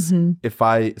 because if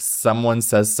someone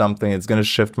says something, it's going to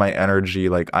shift my energy.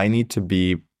 Like I need to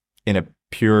be in a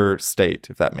pure state,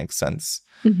 if that makes sense.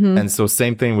 Mm-hmm. And so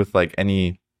same thing with like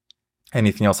anything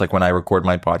else. Like when I record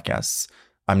my podcasts,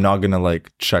 I'm not gonna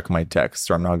like check my text,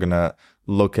 or I'm not gonna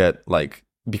look at like,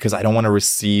 because I don't want to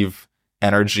receive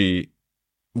energy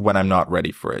when I'm not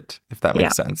ready for it, if that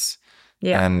makes sense.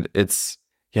 Yeah. And it's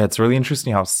really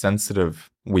interesting how sensitive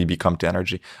we become to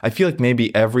energy. I feel like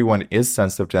maybe everyone is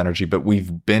sensitive to energy, but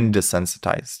we've been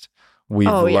desensitized. We've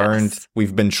learned,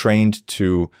 we've been trained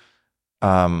to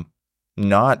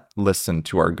not listen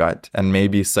to our gut. And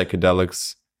maybe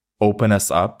psychedelics open us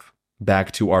up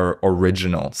back to our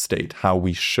original state, how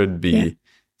we should be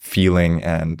feeling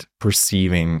and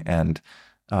perceiving. And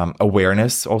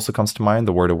awareness also comes to mind,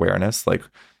 the word awareness. Like,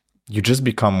 you just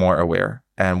become more aware.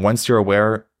 And once you're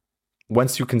aware,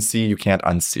 once you can see, you can't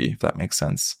unsee, if that makes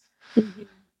sense. Mm-hmm.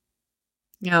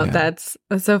 No, that's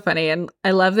so funny. And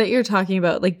I love that you're talking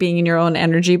about like being in your own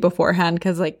energy beforehand,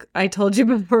 because like I told you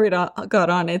before we got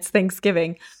on, it's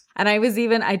Thanksgiving. And I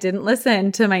didn't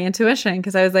listen to my intuition,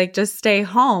 because I was like, just stay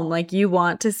home. Like, you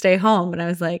want to stay home. And I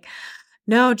was like,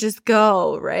 no, just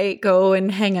go, right? Go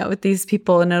and hang out with these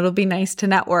people and it'll be nice to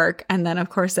network. And then of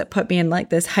course it put me in like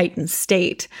this heightened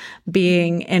state,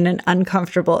 being in an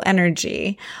uncomfortable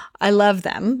energy. I love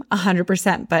them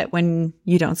 100%. But when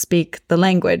you don't speak the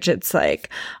language, it's like,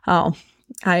 oh,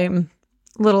 I'm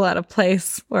a little out of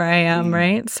place where I am,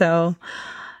 right? So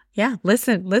yeah,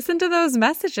 listen to those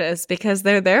messages, because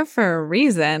they're there for a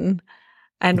reason.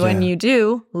 And when you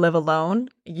do live alone,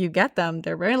 you get them.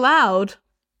 They're very loud.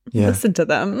 Yeah. Listen to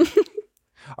them.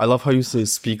 I love how you say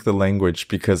speak the language,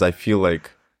 because I feel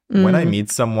like when I meet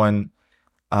someone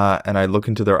and I look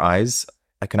into their eyes,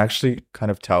 I can actually kind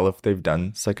of tell if they've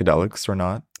done psychedelics or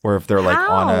not, or if they're like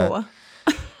on a,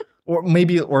 or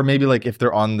maybe like if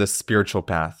they're on the spiritual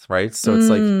path, right? So it's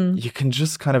like you can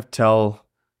just kind of tell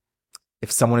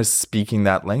if someone is speaking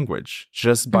that language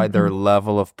just by their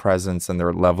level of presence and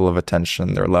their level of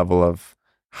attention, their level of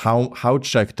how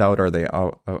checked out are they?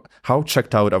 How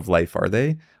checked out of life are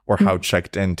they? Or how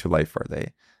checked into life are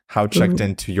they? How checked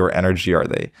into your energy are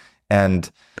they?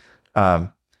 And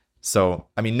so,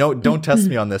 I mean, no, don't test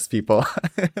me on this, people.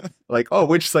 Like, oh,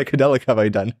 which psychedelic have I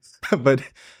done? But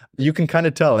you can kind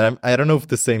of tell. And I don't know if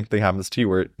the same thing happens to you,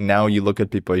 where now you look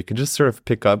at people, you can just sort of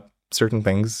pick up certain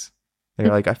things. And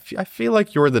you're like, I feel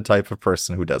like you're the type of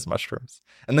person who does mushrooms.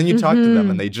 And then you talk to them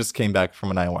and they just came back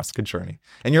from an ayahuasca journey.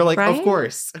 And you're like, right? Of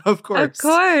course.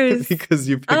 Because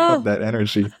you pick up that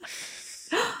energy.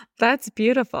 That's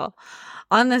beautiful.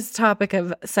 On this topic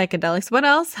of psychedelics, what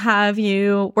else have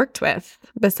you worked with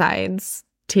besides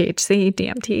THC,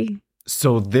 DMT?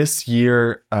 So this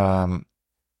year, I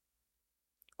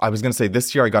was going to say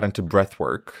this year I got into breath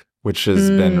work, which has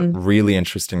been really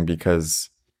interesting, because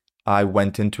I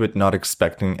went into it not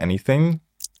expecting anything.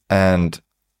 And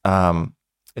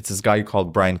it's this guy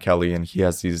called Brian Kelly, and he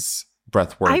has these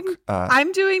breath work.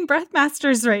 I'm doing Breath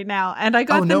Masters right now, and I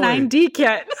got the 9D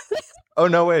kit. Oh,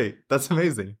 no way. That's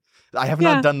amazing. I have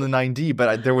not done the 9D,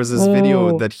 but there was this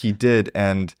video that he did,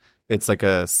 and it's like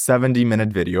a 70-minute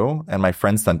video. And my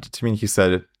friend sent it to me, and he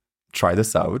said, try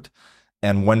this out.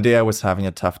 And one day I was having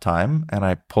a tough time, and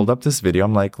I pulled up this video.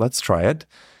 I'm like, let's try it.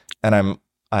 And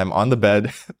I'm on the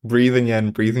bed, breathing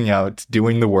in, breathing out,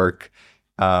 doing the work.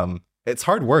 It's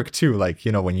hard work too, like,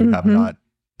 you know, when you have not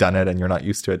done it and you're not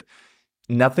used to it.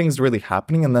 Nothing's really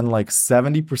happening. And then like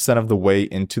 70% of the way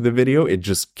into the video, it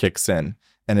just kicks in.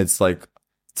 And it's like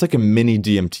a mini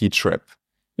DMT trip.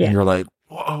 Yeah. And you're like,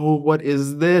 whoa, what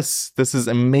is this? This is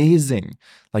amazing.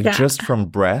 Like just from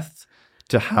breath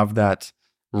to have that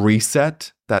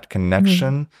reset, that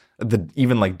connection, the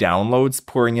even like downloads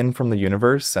pouring in from the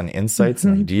universe and insights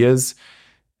and ideas.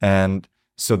 And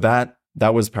so that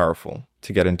was powerful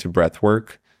to get into breath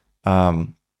work.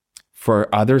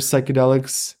 For other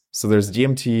psychedelics, so there's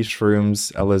DMT,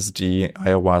 shrooms, LSD,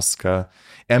 ayahuasca,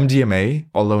 MDMA,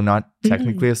 although not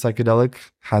technically a psychedelic,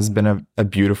 has been a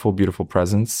beautiful, beautiful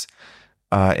presence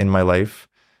in my life.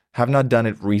 Have not done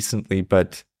it recently,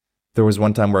 but there was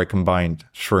one time where I combined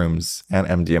shrooms and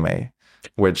MDMA,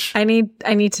 which I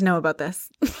need to know about this.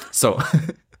 So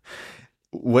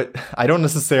what I don't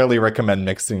necessarily recommend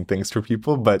mixing things for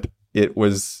people, but it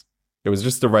was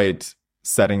just the right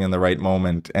setting in the right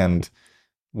moment. And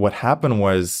what happened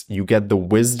was you get the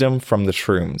wisdom from the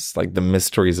shrooms, like the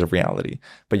mysteries of reality,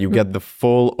 but you get the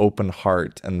full open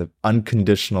heart and the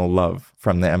unconditional love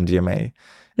from the MDMA.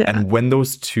 Yeah. And when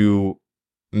those two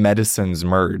medicines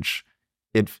merge,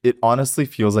 it honestly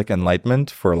feels like enlightenment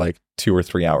for like 2 or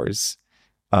 3 hours.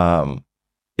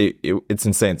 It's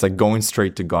insane. It's like going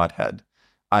straight to Godhead.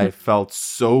 I felt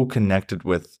so connected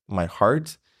with my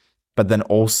heart, but then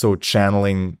also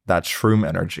channeling that shroom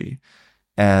energy.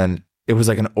 And it was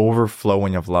like an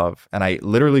overflowing of love. And I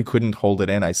literally couldn't hold it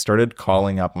in. I started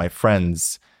calling up my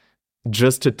friends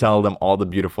just to tell them all the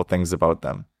beautiful things about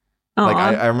them. Like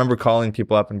I remember calling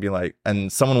people up and being like,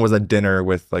 and someone was at dinner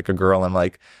with like a girl. I'm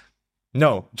like,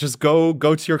 no, just go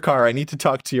to your car. I need to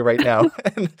talk to you right now.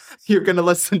 And you're going to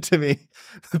listen to me.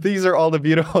 These are all the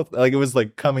beautiful, like it was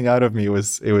like coming out of me. It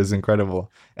was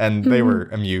incredible. And they were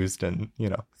amused and,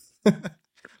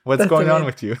 what's That's going on amazing.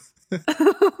 with you?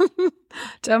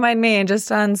 Don't mind me,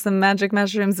 just on some magic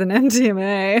mushrooms and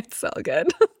MDMA. It's all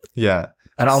good. Yeah.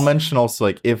 And I'll mention also,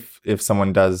 like, if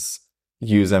someone does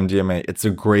use MDMA, it's a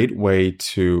great way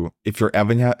to, if you're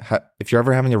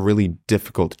ever having a really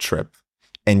difficult trip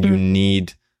and you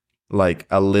need like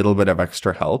a little bit of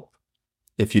extra help,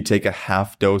 if you take a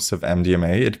half dose of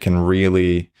MDMA, it can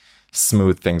really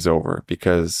smooth things over,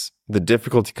 because the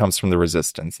difficulty comes from the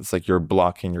resistance. It's like you're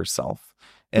blocking yourself.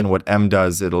 And what M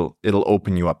does, it'll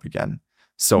open you up again.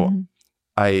 So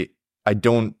I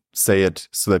don't say it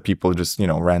so that people just,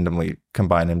 randomly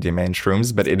combine MDMA and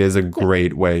shrooms, but it is a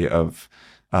great way of,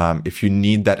 if you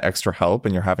need that extra help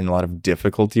and you're having a lot of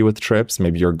difficulty with trips,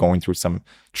 maybe you're going through some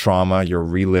trauma, you're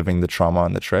reliving the trauma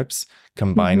on the trips,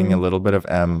 combining a little bit of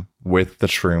M with the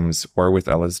shrooms or with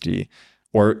LSD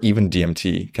or even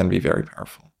DMT can be very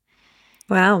powerful.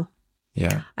 Wow.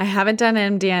 Yeah. I haven't done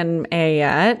MDMA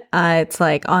yet. It's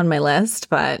like on my list,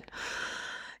 but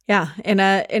yeah,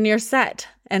 in your set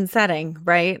and setting,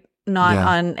 right? Not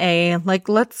on a like,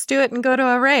 let's do it and go to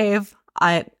a rave.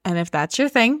 And if that's your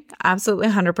thing, absolutely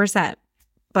 100%.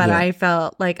 But I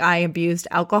felt like I abused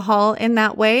alcohol in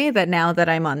that way, that now that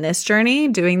I'm on this journey,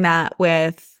 doing that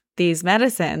with these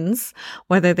medicines,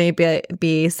 whether they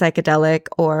be psychedelic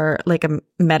or like a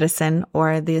medicine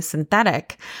or the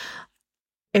synthetic,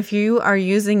 if you are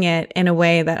using it in a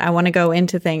way that I want to go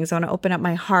into things, I want to open up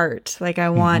my heart, like I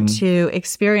want to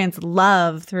experience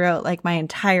love throughout like my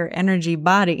entire energy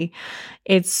body,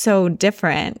 it's so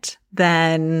different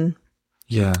than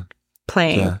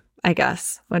playing, I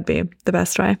guess, would be the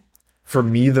best way. For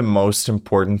me, the most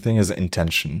important thing is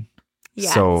intention.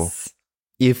 Yes. So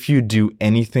if you do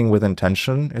anything with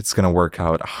intention, it's going to work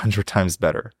out 100 times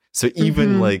better. So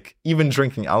even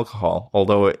drinking alcohol,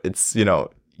 although it's,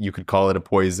 you could call it a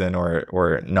poison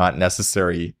or not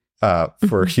necessary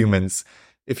for humans.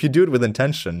 If you do it with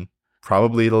intention,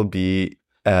 probably it'll be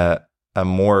a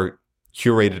more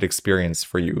curated experience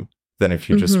for you than if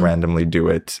you just randomly do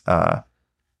it,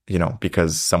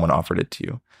 because someone offered it to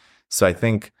you. So I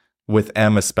think with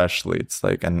M especially, it's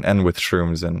like, and with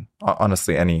shrooms and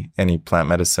honestly any plant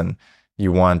medicine,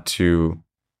 you want to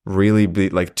really be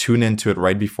like tune into it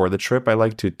right before the trip. I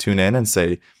like to tune in and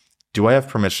say, do I have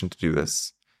permission to do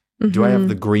this? Do I have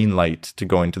the green light to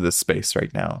go into this space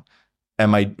right now?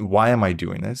 Why am I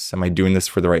doing this? Am I doing this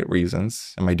for the right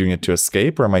reasons? Am I doing it to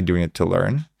escape or am I doing it to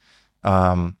learn?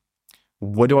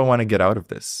 What do I want to get out of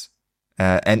this?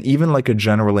 And even like a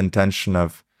general intention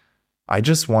of, I'm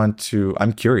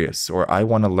curious, or I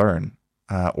want to learn,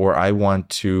 or I want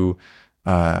to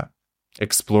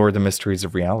explore the mysteries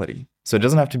of reality. So it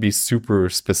doesn't have to be super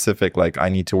specific, like I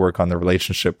need to work on the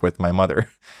relationship with my mother.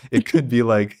 It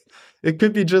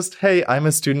could be just, hey, I'm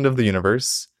a student of the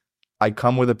universe. I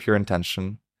come with a pure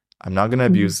intention. I'm not going to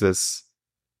abuse this.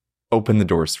 Open the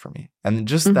doors for me. And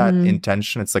just that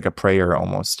intention, it's like a prayer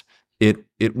almost.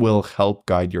 It will help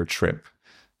guide your trip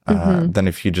than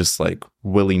if you just like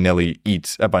willy-nilly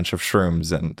eat a bunch of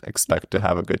shrooms and expect to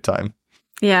have a good time.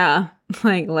 Yeah.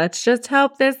 Like, let's just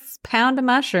hope this pound of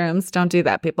mushrooms. Don't do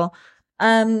that, people.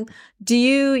 Do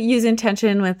you use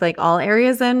intention with like all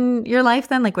areas in your life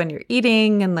then? Like when you're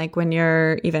eating and like when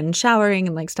you're even showering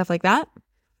and like stuff like that?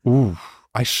 Ooh,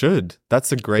 I should.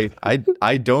 That's a great,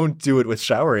 I don't do it with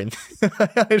showering.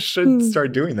 I should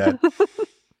start doing that.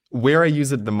 Where I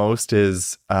use it the most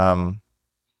is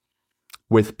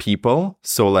with people.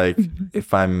 So like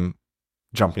if I'm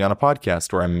jumping on a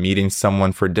podcast or I'm meeting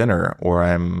someone for dinner or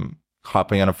I'm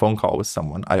hopping on a phone call with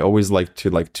someone, I always like to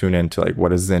like tune into like,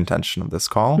 what is the intention of this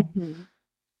call?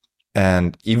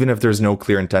 And even if there's no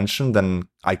clear intention, then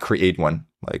I create one.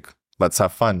 Like, let's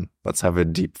have fun. Let's have a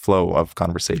deep flow of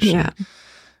conversation.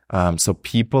 So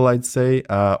people, I'd say,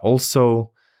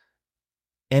 also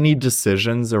any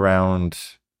decisions around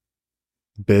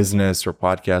business or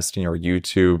podcasting or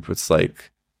YouTube, it's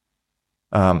like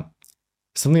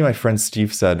something my friend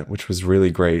Steve said, which was really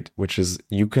great, which is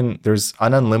there's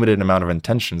an unlimited amount of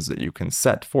intentions that you can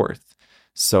set forth.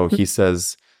 So he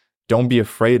says, don't be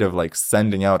afraid of like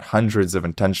sending out hundreds of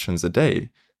intentions a day.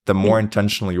 The more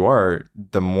intentional you are,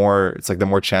 the more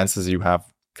chances you have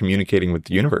communicating with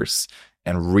the universe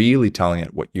and really telling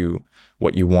it what you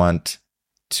want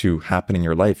to happen in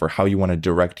your life or how you want to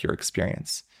direct your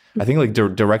experience. I think like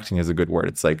directing is a good word.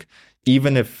 It's like,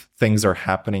 even if things are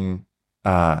happening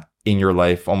in your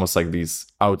life, almost like these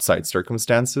outside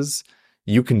circumstances,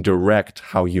 you can direct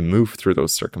how you move through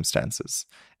those circumstances.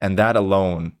 And that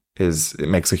alone it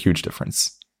makes a huge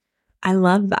difference. I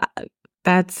love that.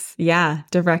 That's,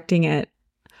 directing it.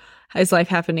 Is life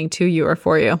happening to you or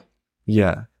for you?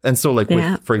 Yeah. And so like,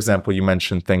 for example, you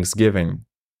mentioned Thanksgiving.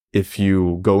 If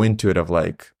you go into it of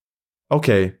like,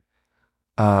 okay,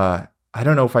 I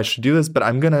don't know if I should do this, but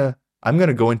I'm gonna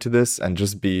go into this and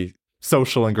just be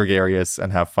social and gregarious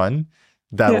and have fun.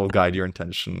 That will guide your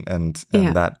intention, and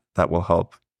that will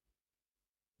help.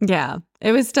 Yeah,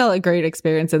 it was still a great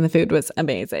experience, and the food was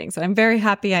amazing. So I'm very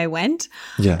happy I went.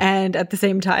 Yeah. And at the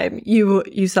same time,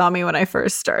 you saw me when I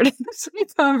first started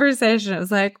this conversation. It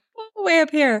was like, way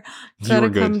up here. Gotta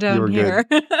come down here.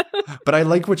 But I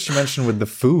like what you mentioned with the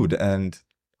food, and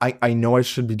I know I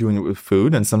should be doing it with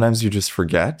food, and sometimes you just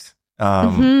forget.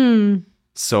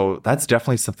 So that's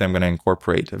definitely something I'm going to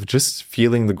incorporate, of just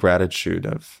feeling the gratitude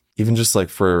of even just like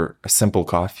for a simple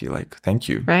coffee, like, thank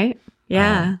you. Right?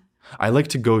 Yeah. I like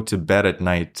to go to bed at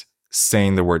night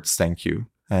saying the words thank you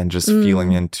and just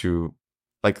feeling into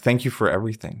like, thank you for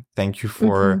everything. Thank you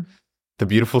for the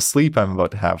beautiful sleep I'm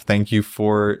about to have. Thank you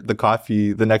for the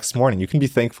coffee the next morning. You can be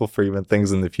thankful for even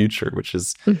things in the future, which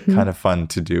is kind of fun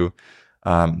to do.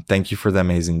 Thank you for the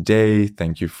amazing day.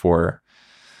 Thank you for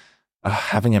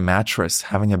having a mattress,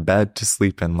 having a bed to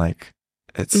sleep in. Like,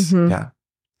 it's,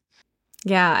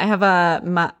 Yeah, I have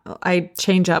I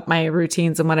change up my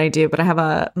routines and what I do, but I have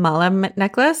a mala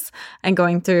necklace, and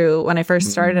going through when I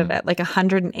first started it, like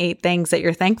 108 things that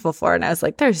you're thankful for. And I was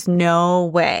like, there's no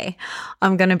way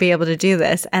I'm going to be able to do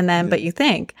this. And then, but you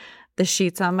think, the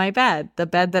sheets on my bed, the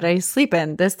bed that I sleep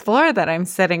in, this floor that I'm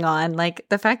sitting on, like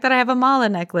the fact that I have a mala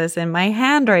necklace in my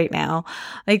hand right now,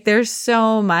 like there's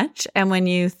so much. And when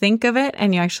you think of it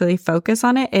and you actually focus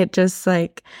on it, it just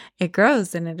like, it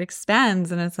grows and it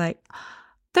expands. And it's like,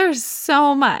 there's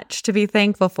so much to be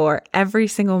thankful for every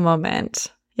single moment.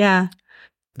 Yeah.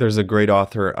 There's a great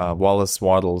author, Wallace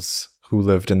Wattles, who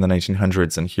lived in the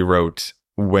 1900s, and he wrote,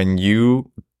 when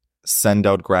you send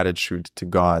out gratitude to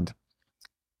God,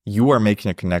 you are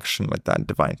making a connection with that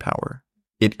divine power.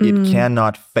 It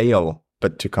cannot fail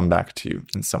but to come back to you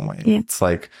in some way. Yeah. It's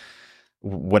like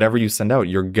whatever you send out,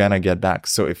 you're gonna get back.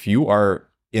 So if you are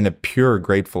in a pure,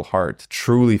 grateful heart,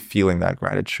 truly feeling that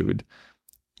gratitude,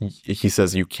 he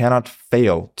says you cannot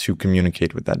fail to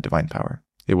communicate with that divine power.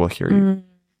 It will hear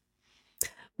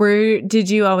you. Did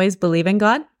you always believe in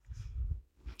God?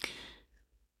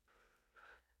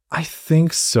 I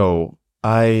think so.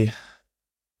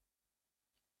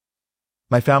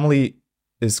 My family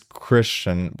is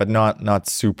Christian, but not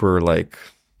super like,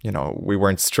 we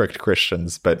weren't strict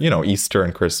Christians, but, Easter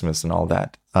and Christmas and all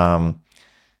that.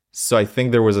 So I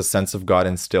think there was a sense of God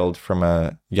instilled from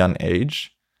a young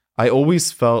age. I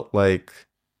always felt like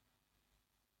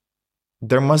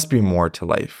there must be more to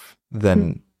life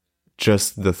than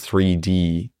just the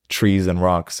 3D trees and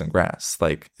rocks and grass.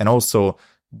 Like, and also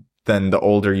then the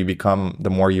older you become, the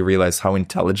more you realize how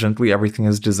intelligently everything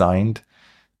is designed.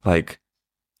 Like,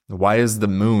 why is the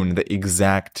moon the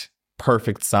exact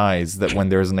perfect size that when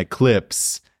there's an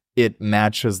eclipse, it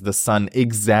matches the sun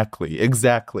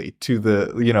exactly to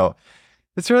the,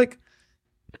 it's like,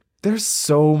 there's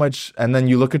so much. And then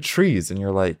you look at trees and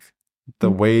you're like,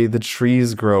 the way the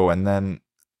trees grow. And then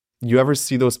you ever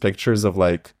see those pictures of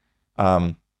like,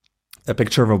 a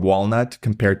picture of a walnut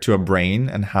compared to a brain,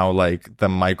 and how like the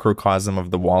microcosm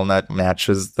of the walnut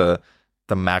matches the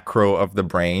macro of the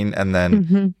brain. And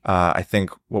then I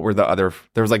think what were there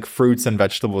was like fruits and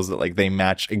vegetables that like they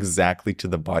match exactly to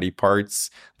the body parts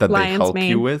that they help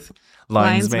you with.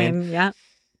 Lion's mane. Yeah.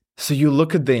 So you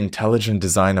look at the intelligent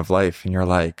design of life and you're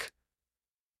like,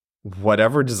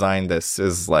 whatever design this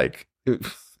is like,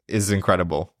 is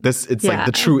incredible. It's like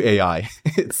the true AI.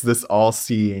 It's this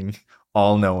all-seeing,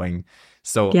 all-knowing.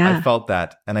 So I felt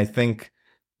that. And I think,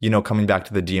 coming back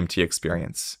to the DMT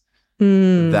experience,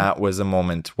 that was a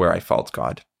moment where I felt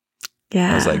God.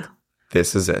 Yeah. I was like,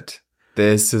 this is it.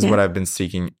 This is what I've been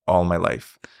seeking all my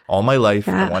life. All my life,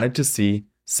 I wanted to see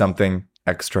something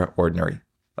extraordinary.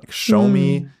 Like, show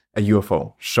me a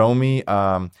UFO. Show me,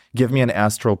 give me an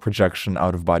astral projection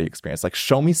out of body experience. Like,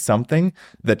 show me something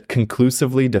that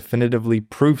conclusively, definitively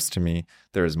proves to me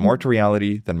there is more to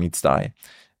reality than meets the eye.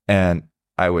 And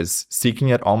I was seeking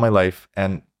it all my life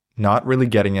and not really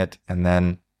getting it. And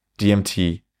then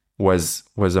DMT was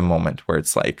a moment where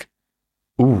it's like,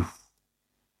 ooh,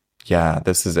 yeah,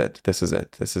 this is it. This is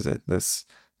it. This is it. This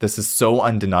is so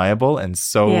undeniable and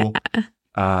so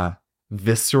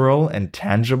visceral and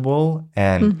tangible,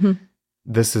 and Mm-hmm.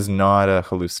 this is not a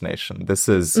hallucination. This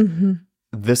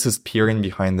is peering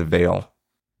behind the veil.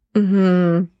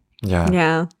 Mm-hmm. Yeah.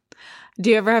 Yeah. Do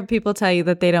you ever have people tell you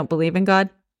that they don't believe in God?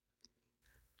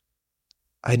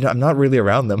 I'm not really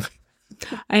around them.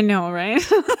 I know, right?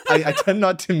 I tend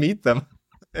not to meet them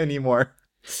anymore.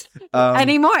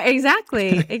 Anymore.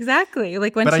 Exactly. Exactly.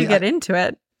 Like once you get into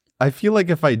it. I feel like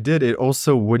if I did, it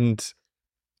also wouldn't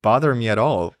bother me at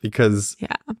all, because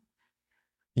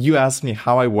you asked me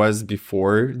how I was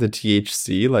before the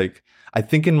THC. Like, I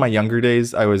think in my younger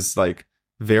days, I was like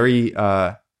very,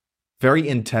 very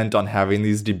intent on having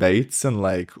these debates, and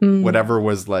like whatever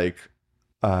was like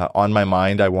on my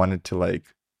mind, I wanted to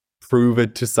like prove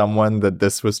it to someone that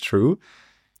this was true.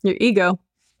 Your ego.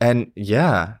 And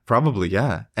yeah, probably,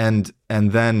 yeah. And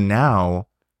then now,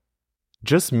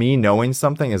 just me knowing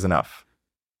something is enough.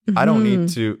 I don't need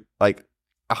to, like,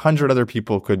 100 other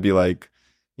people could be like,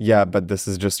 yeah, but this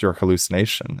is just your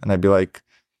hallucination. And I'd be like,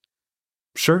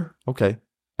 sure, okay.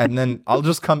 And then I'll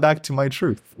just come back to my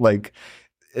truth. Like,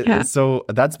 so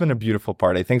that's been a beautiful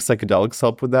part. I think psychedelics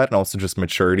help with that, and also just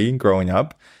maturity growing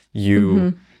up.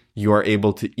 You are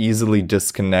able to easily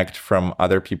disconnect from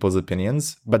other people's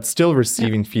opinions, but still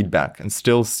receiving feedback and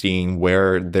still seeing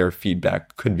where their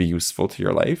feedback could be useful to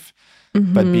your life.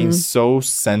 But being so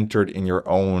centered in your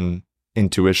own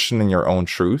intuition and your own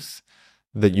truth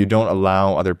that you don't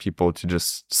allow other people to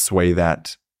just sway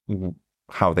that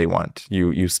how they want.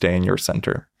 You stay in your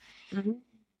center.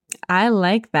 I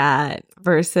like that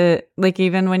versus like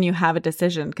even when you have a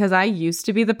decision, because I used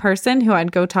to be the person who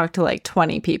I'd go talk to like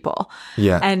 20 people.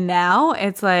 Yeah. And now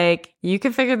it's like you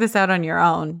can figure this out on your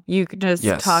own. You can just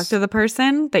talk to the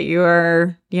person that you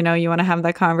are, you want to have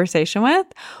that conversation with,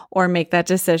 or make that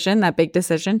decision, that big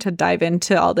decision to dive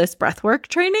into all this breathwork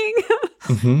training.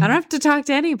 I don't have to talk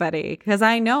to anybody because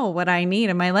I know what I need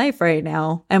in my life right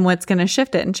now and what's going to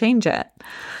shift it and change it.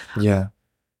 Yeah.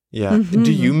 Yeah.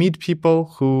 Do you meet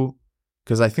people who,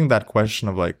 because I think that question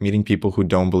of like meeting people who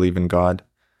don't believe in God,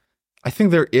 I think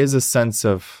there is a sense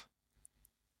of,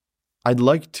 I'd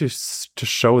like to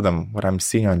show them what I'm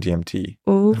seeing on DMT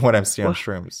and what I'm seeing on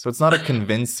shrooms. So it's not a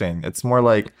convincing, it's more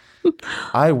like,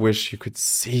 I wish you could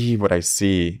see what I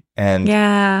see. And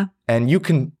you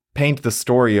can paint the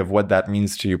story of what that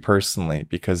means to you personally,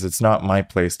 because it's not my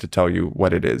place to tell you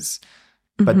what it is.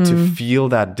 But to feel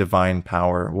that divine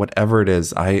power, whatever it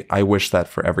is, I wish that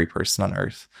for every person on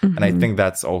earth. And I think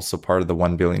that's also part of the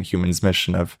 1 billion humans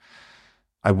mission of,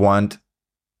 I want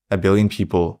 1 billion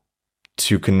people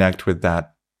to connect with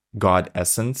that God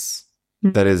essence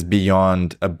that is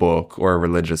beyond a book or a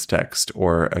religious text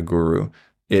or a guru.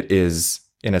 It is,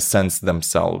 in a sense,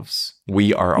 themselves.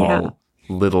 We are all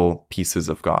little pieces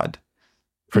of God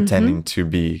pretending to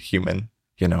be human,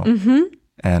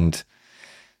 And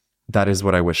that is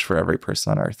what I wish for every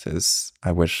person on earth. Is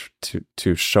I wish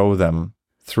to show them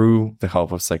through the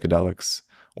help of psychedelics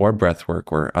or breathwork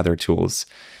or other tools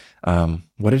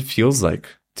what it feels like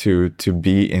to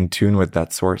be in tune with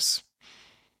that source.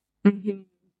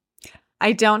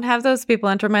 I don't have those people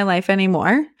enter my life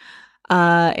anymore.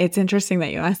 It's interesting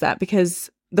that you asked that, because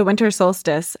the winter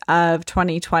solstice of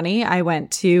 2020, I went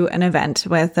to an event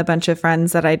with a bunch of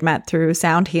friends that I'd met through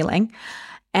sound healing.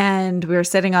 And we were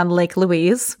sitting on Lake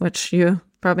Louise, which you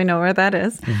probably know where that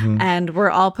is. And we're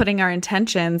all putting our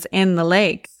intentions in the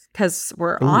lake because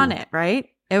we're on it, right?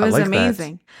 It was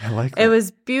amazing. I like that. It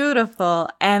was beautiful.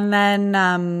 And then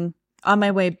on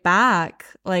my way back,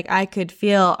 like I could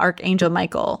feel Archangel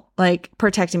Michael like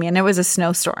protecting me. And it was a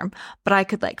snowstorm, but I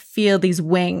could like feel these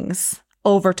wings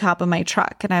over top of my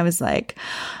truck. And I was like,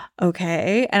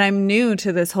 okay. And I'm new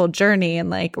to this whole journey and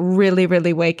like really,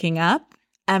 really waking up.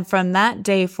 And from that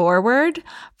day forward,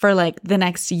 for like the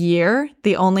next year,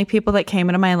 the only people that came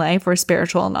into my life were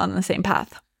spiritual and on the same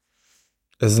path.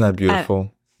 Isn't that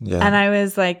beautiful? Yeah. And I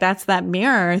was like, that's that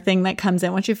mirror thing that comes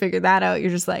in. Once you figure that out, you're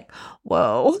just like,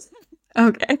 whoa,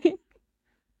 okay.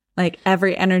 Like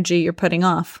every energy you're putting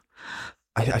off.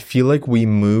 I feel like we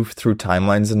move through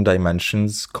timelines and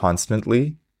dimensions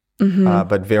constantly,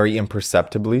 but very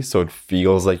imperceptibly. So it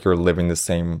feels like you're living the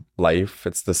same life.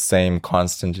 It's the same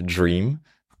constant dream,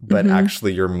 but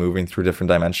actually you're moving through different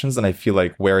dimensions. And I feel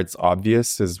like where it's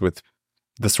obvious is with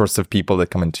the sorts of people that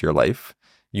come into your life.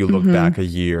 You look back a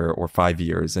year or 5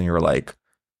 years and you're like,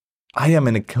 I am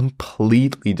in a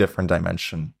completely different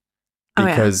dimension,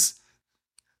 because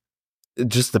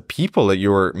just the people that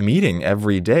you're meeting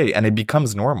every day, and it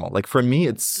becomes normal. Like for me,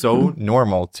 it's so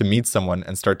normal to meet someone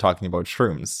and start talking about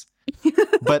shrooms.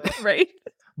 But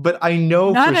but I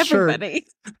know Not for everybody.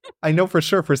 sure. I know for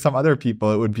sure for some other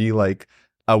people it would be like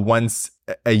a once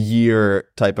a year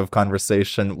type of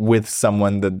conversation with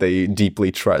someone that they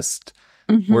deeply trust.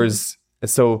 Whereas,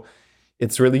 so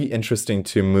it's really interesting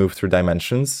to move through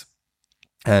dimensions.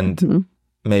 And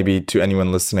maybe to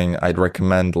anyone listening, I'd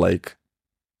recommend like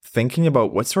thinking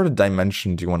about what sort of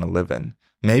dimension do you want to live in?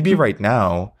 Maybe right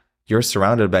now you're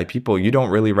surrounded by people you don't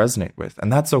really resonate with,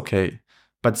 and that's okay.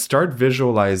 But start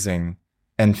visualizing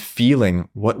and feeling,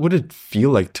 what would it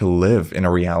feel like to live in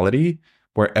a reality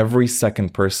where every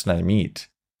second person I meet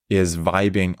is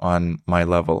vibing on my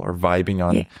level or vibing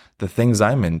on the things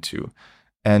I'm into.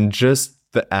 And just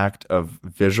the act of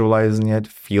visualizing it,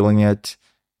 feeling it,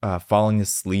 falling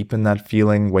asleep in that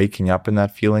feeling, waking up in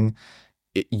that feeling,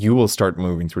 you will start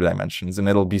moving through dimensions, and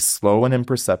it'll be slow and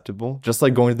imperceptible. Just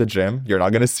like going to the gym, you're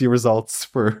not going to see results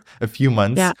for a few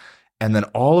months. Yeah. And then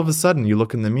all of a sudden you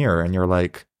look in the mirror and you're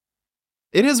like,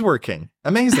 it is working.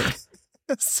 Amazing.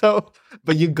 So,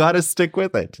 but you got to stick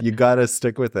with it. You got to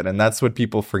stick with it. And that's what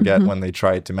people forget when they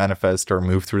try to manifest or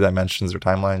move through dimensions or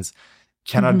timelines.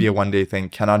 Cannot be a one-day thing,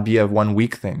 cannot be a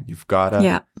one-week thing. You've got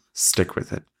to stick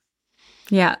with it.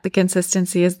 Yeah, the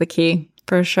consistency is the key,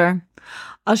 for sure.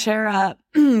 I'll share,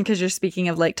 because you're speaking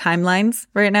of like timelines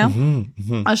right now,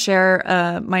 I'll share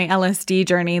my LSD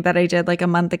journey that I did like a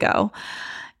month ago.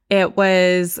 It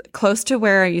was close to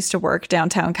where I used to work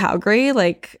downtown Calgary,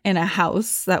 like in a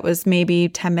house that was maybe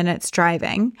 10 minutes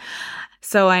driving.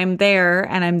 So I'm there,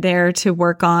 and I'm there to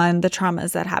work on the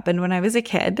traumas that happened when I was a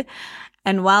kid.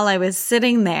 And while I was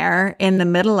sitting there in the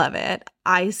middle of it,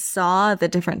 I saw the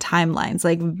different timelines,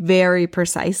 like very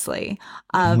precisely,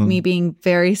 of me being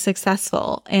very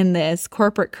successful in this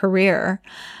corporate career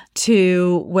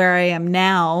to where I am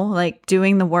now, like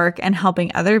doing the work and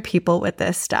helping other people with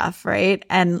this stuff, right?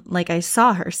 And like I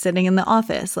saw her sitting in the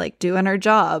office, like doing her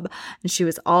job, and she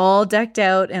was all decked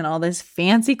out in all this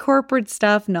fancy corporate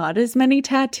stuff, not as many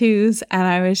tattoos. And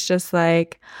I was just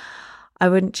like, I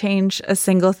wouldn't change a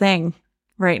single thing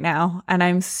right now. And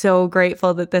I'm so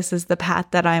grateful that this is the path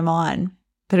that I'm on.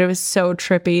 But it was so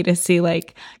trippy to see,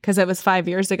 like, because it was 5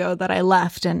 years ago that I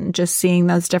left, and just seeing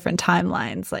those different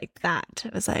timelines like that,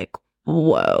 it was like,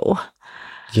 whoa.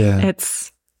 Yeah.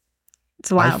 It's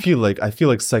wild. I feel like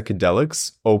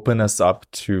psychedelics open us up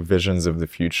to visions of the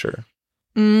future.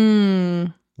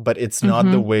 But it's not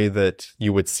the way that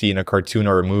you would see in a cartoon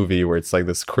or a movie where it's like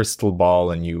this crystal ball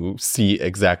and you see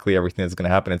exactly everything that's going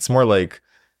to happen. It's more like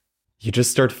you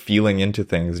just start feeling into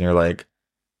things and you're like,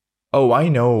 oh, I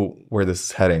know where this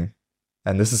is heading,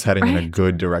 and this is heading in a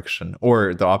good direction.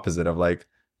 Or the opposite of like,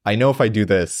 I know if I do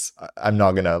this, I'm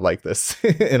not going to like this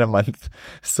in a month.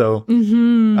 So,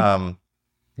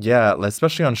 yeah,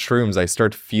 especially on shrooms, I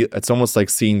start it's almost like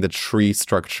seeing the tree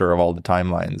structure of all the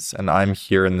timelines. And I'm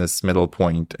here in this middle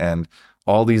point and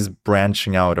all these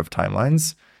branching out of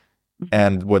timelines.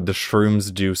 And what the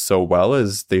shrooms do so well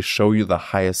is they show you the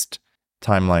highest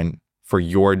timeline for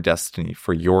your destiny,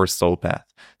 for your soul path.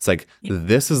 It's like,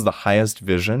 this is the highest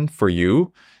vision for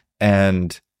you,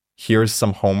 and here's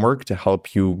some homework to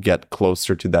help you get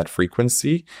closer to that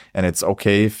frequency. And it's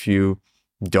okay if you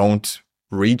don't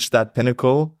reach that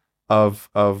pinnacle of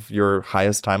your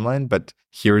highest timeline, but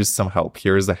here's some help,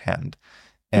 here's a hand.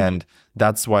 And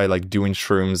that's why, like, doing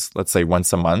shrooms, let's say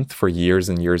once a month for years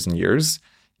and years and years,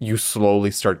 you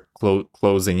slowly start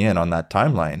closing in on that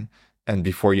timeline. And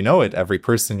before you know it, every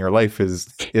person in your life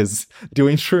is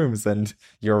doing shrooms, and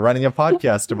you're running a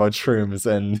podcast about shrooms,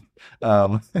 and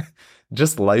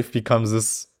just life becomes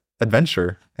this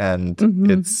adventure, and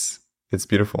it's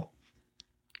beautiful.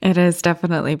 It is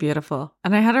definitely beautiful.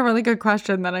 And I had a really good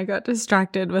question that I got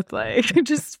distracted with, like,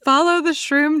 just follow the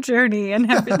shroom journey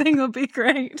and everything will be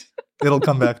great. It'll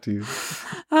come back to you.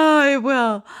 Oh, it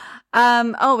will.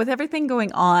 With everything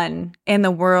going on in the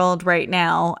world right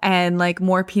now, and like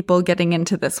more people getting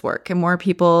into this work and more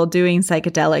people doing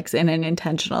psychedelics in an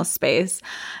intentional space,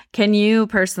 can you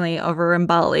personally, over in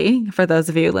Bali, for those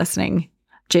of you listening,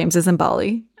 James is in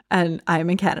Bali and I'm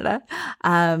in Canada,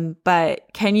 but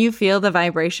can you feel the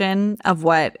vibration of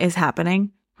what is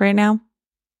happening right now?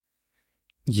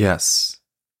 Yes.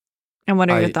 And what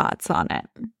are your thoughts on it?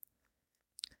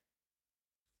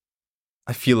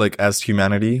 I feel like as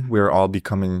humanity, we're all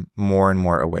becoming more and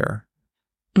more aware.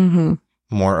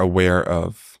 More aware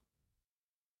of,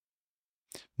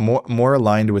 more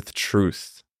aligned with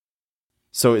truth.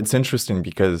 So it's interesting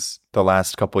because the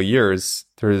last couple of years,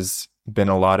 there's been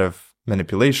a lot of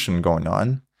manipulation going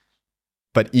on,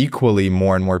 but equally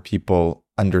more and more people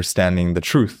understanding the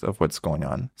truth of what's going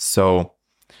on. So,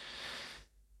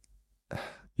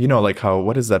 you know, like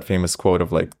what is that famous quote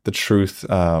of like the truth,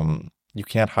 you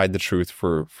can't hide the truth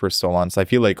for so long. So I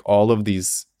feel like all of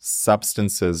these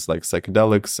substances like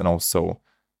psychedelics and also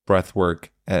breath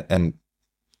work, and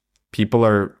people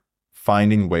are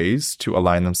finding ways to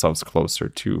align themselves closer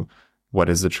to what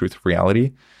is the truth of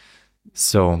reality.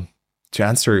 So to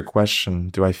answer your question,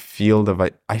 do I feel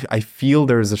I feel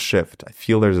there's a shift. I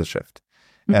feel there's a shift.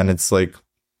 Mm-hmm. And it's like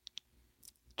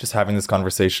just having this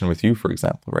conversation with you, for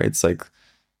example, right? It's like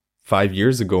 5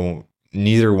 years ago,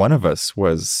 neither one of us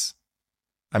was,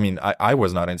 I mean, I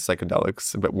was not in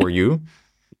psychedelics, but were you?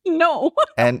 No.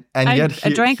 And yet I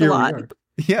drank a lot.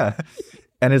 Yeah.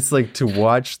 And it's like to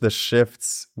watch the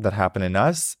shifts that happen in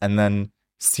us and then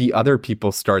see other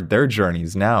people start their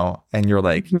journeys now. And you're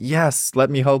like, yes, let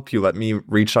me help you. Let me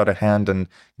reach out a hand and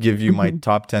give you my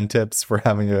top 10 tips for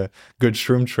having a good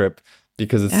shroom trip,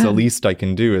 because it's the least I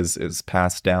can do is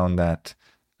pass down that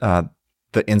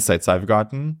the insights I've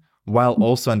gotten, while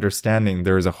also understanding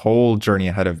there's a whole journey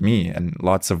ahead of me and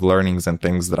lots of learnings and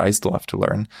things that I still have to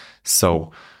learn.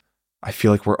 So I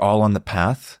feel like we're all on the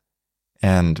path,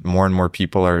 and more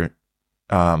people are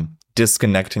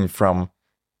disconnecting from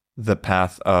the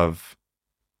path of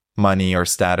money or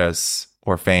status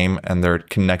or fame, and they're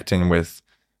connecting with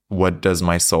what does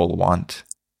my soul want.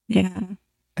 Yeah.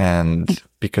 And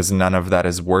because none of that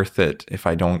is worth it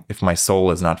if my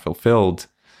soul is not fulfilled,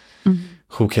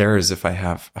 who cares if I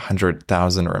have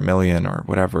 100,000 or 1,000,000 or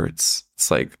whatever? It's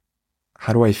like,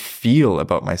 how do I feel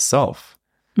about myself?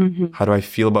 How do I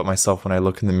feel about myself when I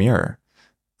look in the mirror?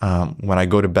 When I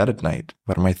go to bed at night,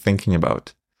 what am I thinking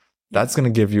about? That's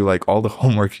going to give you like all the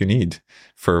homework you need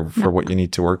for what you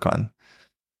need to work on.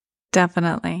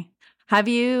 Definitely. Have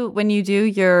you, when you do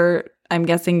your, I'm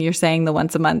guessing you're saying the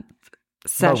once a month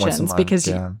sessions, because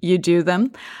you do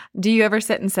them, do you ever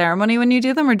sit in ceremony when you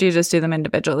do them, or do you just do them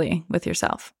individually with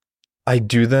yourself? I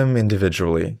do them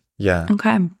individually. Yeah.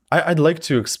 Okay. I'd like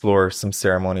to explore some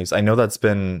ceremonies. I know that's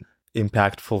been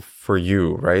impactful for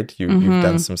you, right? You've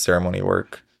done some ceremony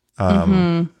work.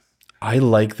 I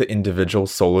like the individual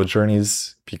solo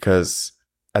journeys because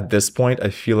at this point,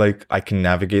 I feel like I can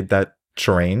navigate that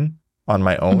terrain on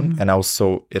my own. And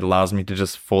also it allows me to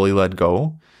just fully let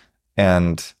go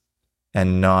and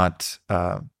not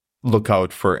look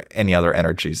out for any other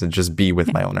energies and just be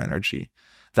with my own energy.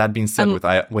 That being said, with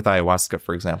ayahuasca,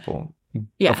 for example,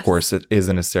 of course, it is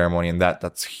in a ceremony, and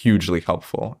that's hugely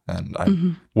helpful. And I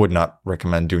would not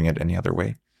recommend doing it any other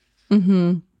way.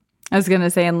 I was going to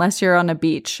say, unless you're on a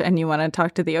beach and you want to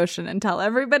talk to the ocean and tell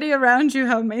everybody around you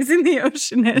how amazing the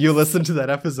ocean is. You listened to that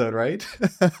episode, right?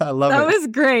 I love it. That was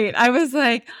great. I was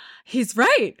like, he's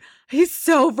right. He's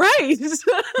so right.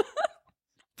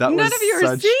 None of you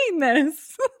are seeing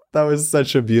this. That was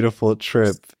such a beautiful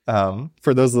trip.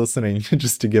 For those listening,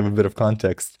 just to give a bit of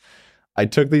context, I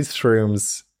took these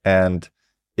shrooms and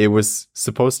it was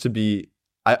supposed to be,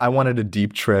 I wanted a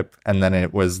deep trip, and then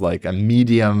it was like a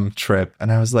medium trip.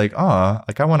 And I was like, I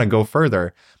want to go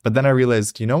further. But then I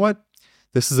realized, you know what?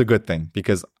 This is a good thing,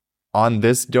 because on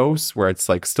this dose where it's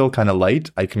like still kind of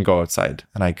light, I can go outside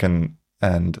and I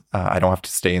don't have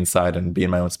to stay inside and be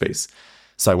in my own space.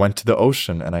 So I went to the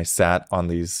ocean and I sat on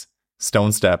these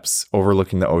stone steps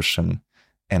overlooking the ocean,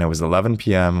 and it was 11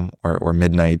 p.m. or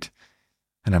midnight.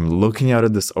 And I'm looking out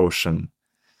at this ocean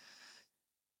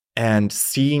and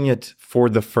seeing it for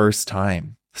the first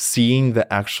time, seeing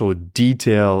the actual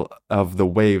detail of the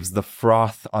waves, the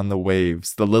froth on the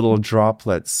waves, the little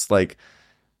droplets, like,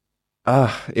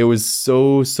 it was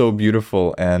so, so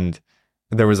beautiful. And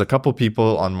there was a couple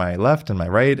people on my left and my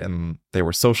right, and they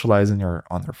were socializing or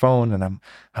on their phone. And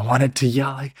I wanted to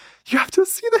yell, like, you have to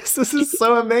see this. This is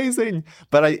so amazing.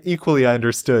 But I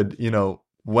understood,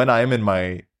 when I'm in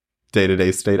my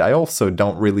day-to-day state, I also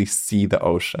don't really see the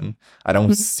ocean. I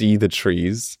don't see the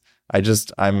trees.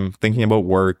 I'm thinking about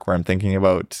work, or I'm thinking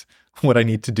about what I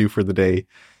need to do for the day.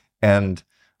 And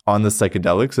on the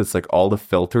psychedelics, it's like all the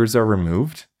filters are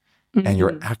removed, and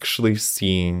you're actually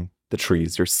seeing the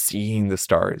trees. You're seeing the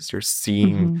stars. You're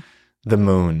seeing the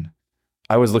moon.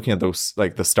 I was looking at those,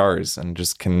 like the stars, and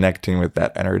just connecting with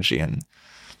that energy, and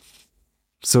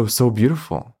so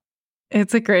beautiful.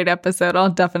 It's a great episode. I'll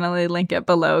definitely link it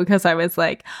below, because I was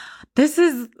like, this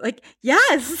is like,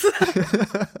 yes.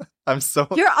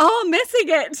 You're all missing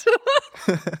it.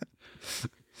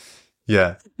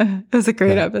 Yeah. It was a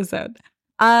great episode.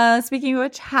 Speaking of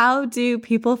which, how do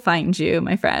people find you,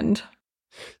 my friend?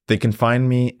 They can find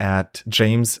me at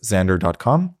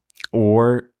jameszander.com,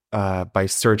 or by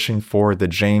searching for the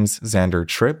James Zander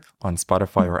Trip on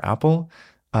Spotify or Apple.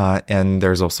 And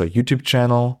there's also a YouTube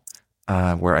channel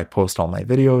where I post all my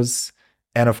videos.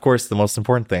 And of course, the most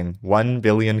important thing,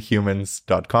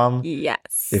 1billionhumans.com.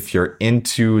 Yes. If you're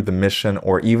into the mission,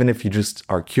 or even if you just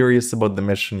are curious about the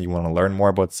mission, you want to learn more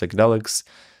about psychedelics,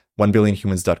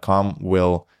 1billionhumans.com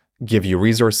will give you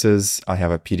resources. I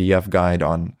have a PDF guide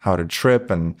on how to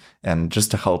trip and just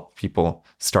to help people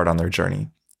start on their journey.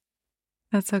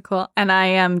 That's so cool. And I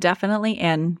am definitely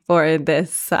in for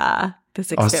this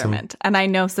experiment. Awesome. And I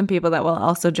know some people that will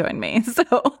also join me. So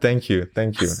Thank you.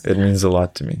 It means a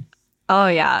lot to me. oh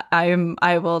yeah,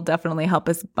 I will definitely help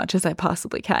as much as I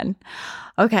possibly can.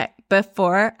 Okay,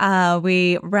 before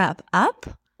we wrap up,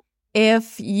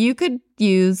 if you could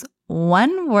use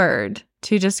one word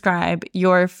to describe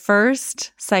your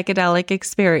first psychedelic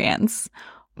experience,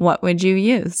 what would you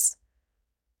use?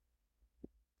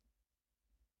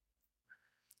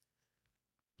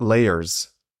 Layers.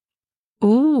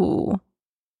 Ooh.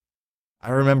 I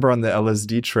remember on the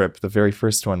LSD trip, the very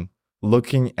first one,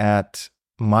 looking at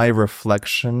my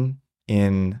reflection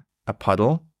in a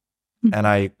puddle, and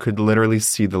I could literally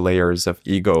see the layers of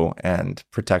ego and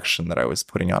protection that I was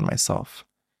putting on myself.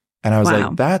 And I was Wow.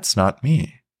 like, that's not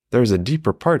me. There's a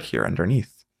deeper part here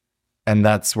underneath. And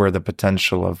that's where the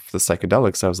potential of the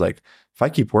psychedelics, I was like, if I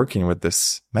keep working with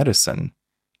this medicine,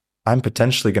 I'm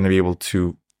potentially going to be able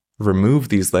to remove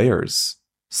these layers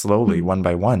slowly, one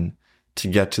by one, to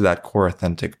get to that core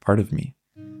authentic part of me.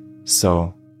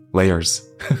 So, layers.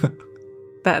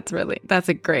 That's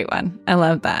a great one. I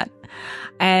love that.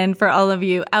 And for all of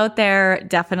you out there,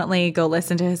 definitely go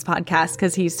listen to his podcast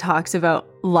because he talks about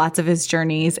lots of his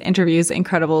journeys, interviews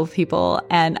incredible people.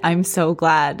 And I'm so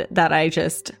glad that I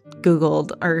just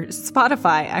Googled, or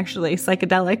Spotify actually,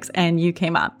 psychedelics, and you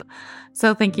came up.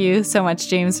 So thank you so much,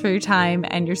 James, for your time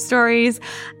and your stories.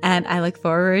 And I look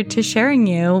forward to sharing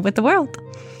you with the world.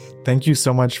 Thank you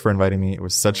so much for inviting me. It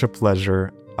was such a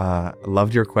pleasure.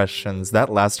 Loved your questions.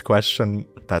 That last question,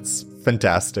 that's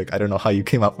fantastic. I don't know how you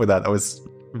came up with that. That was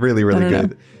really, really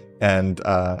good. And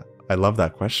I love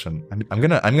that question. I'm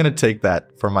gonna take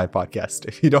that for my podcast,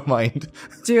 if you don't mind.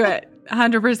 Do it.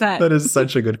 100%. That is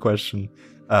such a good question.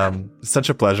 Such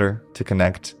a pleasure to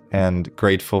connect, and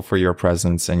grateful for your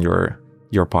presence and your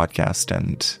podcast.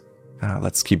 And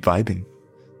let's keep vibing.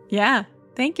 Yeah.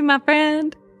 Thank you, my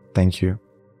friend. Thank you.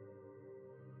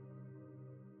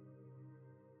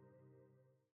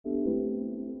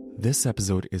 This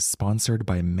episode is sponsored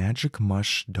by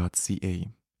magicmush.ca.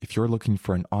 If you're looking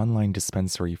for an online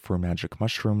dispensary for magic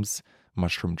mushrooms,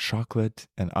 mushroom chocolate,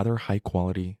 and other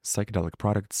high-quality psychedelic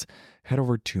products, head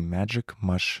over to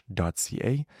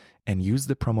magicmush.ca and use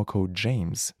the promo code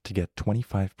JAMES to get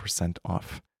 25%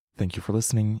 off. Thank you for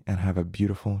listening, and have a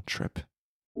beautiful trip.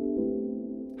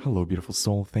 Hello, beautiful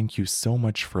soul. Thank you so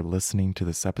much for listening to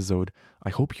this episode.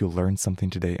 I hope you learned something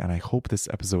today, and I hope this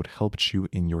episode helped you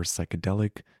in your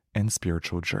psychedelic and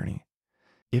spiritual journey.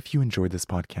 If you enjoyed this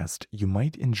podcast, you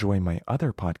might enjoy my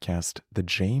other podcast, The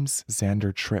James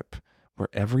Xander Trip, where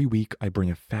every week I bring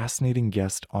a fascinating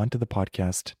guest onto the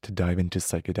podcast to dive into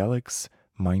psychedelics,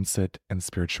 mindset, and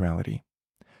spirituality.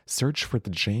 Search for The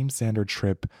James Xander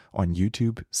Trip on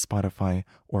YouTube, Spotify,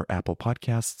 or Apple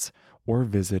Podcasts, or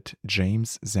visit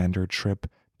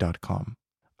jamesxandertrip.com.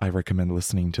 I recommend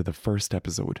listening to the first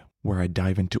episode, where I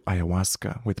dive into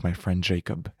ayahuasca with my friend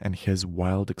Jacob and his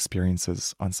wild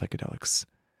experiences on psychedelics.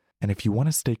 And if you want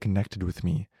to stay connected with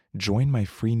me, join my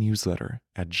free newsletter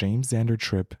at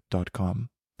jamesxandertrip.com.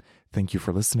 Thank you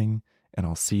for listening, and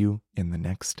I'll see you in the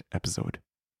next episode.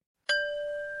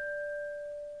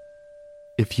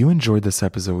 If you enjoyed this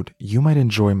episode, you might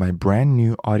enjoy my brand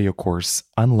new audio course,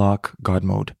 Unlock God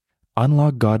Mode.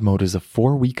 Unlock God Mode is a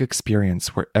 4-week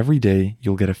experience where every day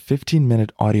you'll get a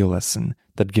 15-minute audio lesson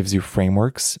that gives you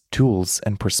frameworks, tools,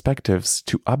 and perspectives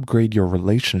to upgrade your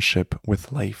relationship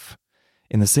with life.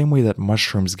 In the same way that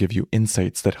mushrooms give you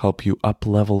insights that help you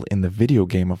up-level in the video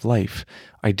game of life,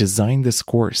 I designed this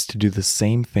course to do the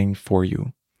same thing for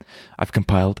you. I've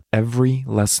compiled every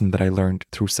lesson that I learned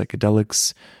through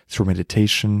psychedelics, through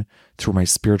meditation, through my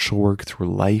spiritual work,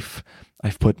 through life.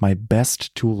 I've put my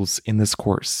best tools in this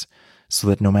course so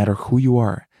that no matter who you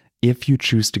are, if you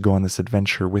choose to go on this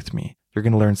adventure with me, you're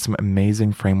going to learn some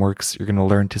amazing frameworks. You're going to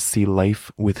learn to see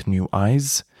life with new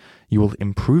eyes. You will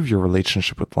improve your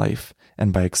relationship with life,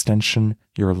 and by extension,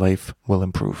 your life will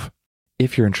improve.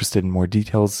 If you're interested in more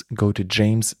details, go to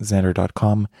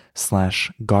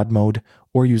jamesxander.com/godmode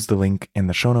or use the link in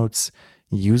the show notes.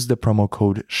 Use the promo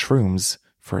code SHROOMS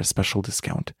for a special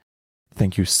discount.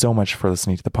 Thank you so much for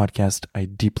listening to the podcast. I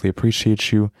deeply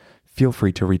appreciate you. Feel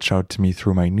free to reach out to me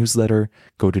through my newsletter.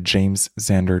 Go to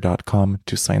jamesxander.com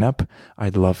to sign up.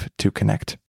 I'd love to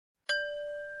connect.